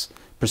happiness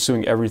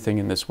pursuing everything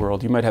in this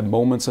world. You might have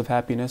moments of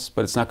happiness,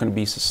 but it's not going to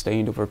be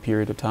sustained over a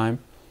period of time.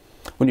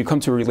 When you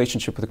come to a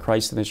relationship with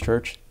Christ and His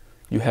church,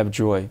 you have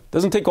joy. It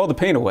doesn't take all the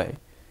pain away,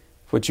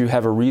 but you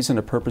have a reason,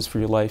 a purpose for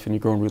your life, and you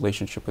grow in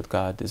relationship with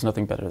God. There's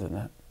nothing better than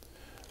that.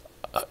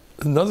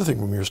 Another thing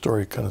from your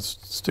story kind of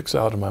sticks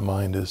out in my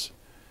mind is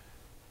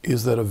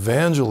that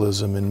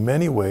evangelism in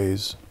many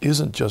ways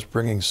isn't just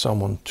bringing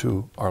someone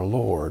to our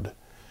Lord,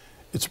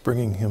 it's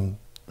bringing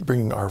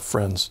our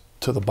friends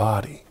to the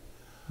body,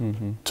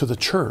 to the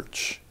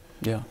church.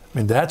 Yeah. I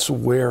mean, that's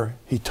where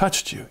He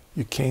touched you.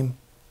 You came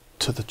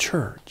to the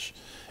church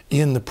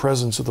in the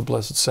presence of the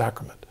Blessed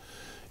Sacrament,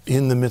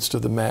 in the midst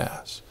of the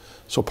Mass.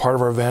 So part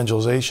of our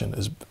evangelization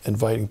is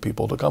inviting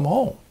people to come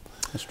home.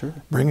 That's true.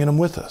 Bringing them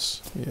with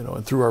us,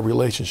 and through our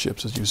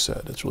relationships, as you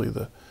said. It's really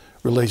the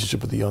relationship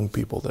with the young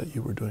people that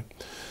you were doing.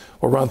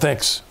 Well, Ron,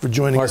 thanks for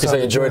joining us. Marcus,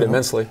 I enjoyed it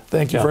immensely.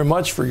 Thank you very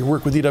much for your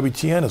work with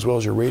EWTN as well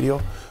as your radio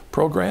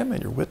program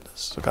and your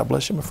witness. So God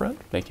bless you, my friend.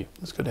 Thank you.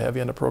 It's good to have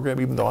you on the program,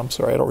 even though I'm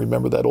sorry I don't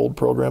remember that old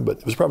program, but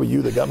it was probably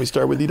you that got me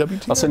started with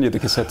EWTN. I'll send you the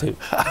cassette tape.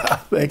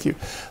 Thank you.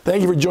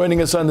 Thank you for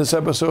joining us on this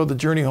episode, The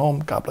Journey Home.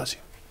 God bless you.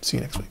 See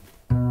you next week.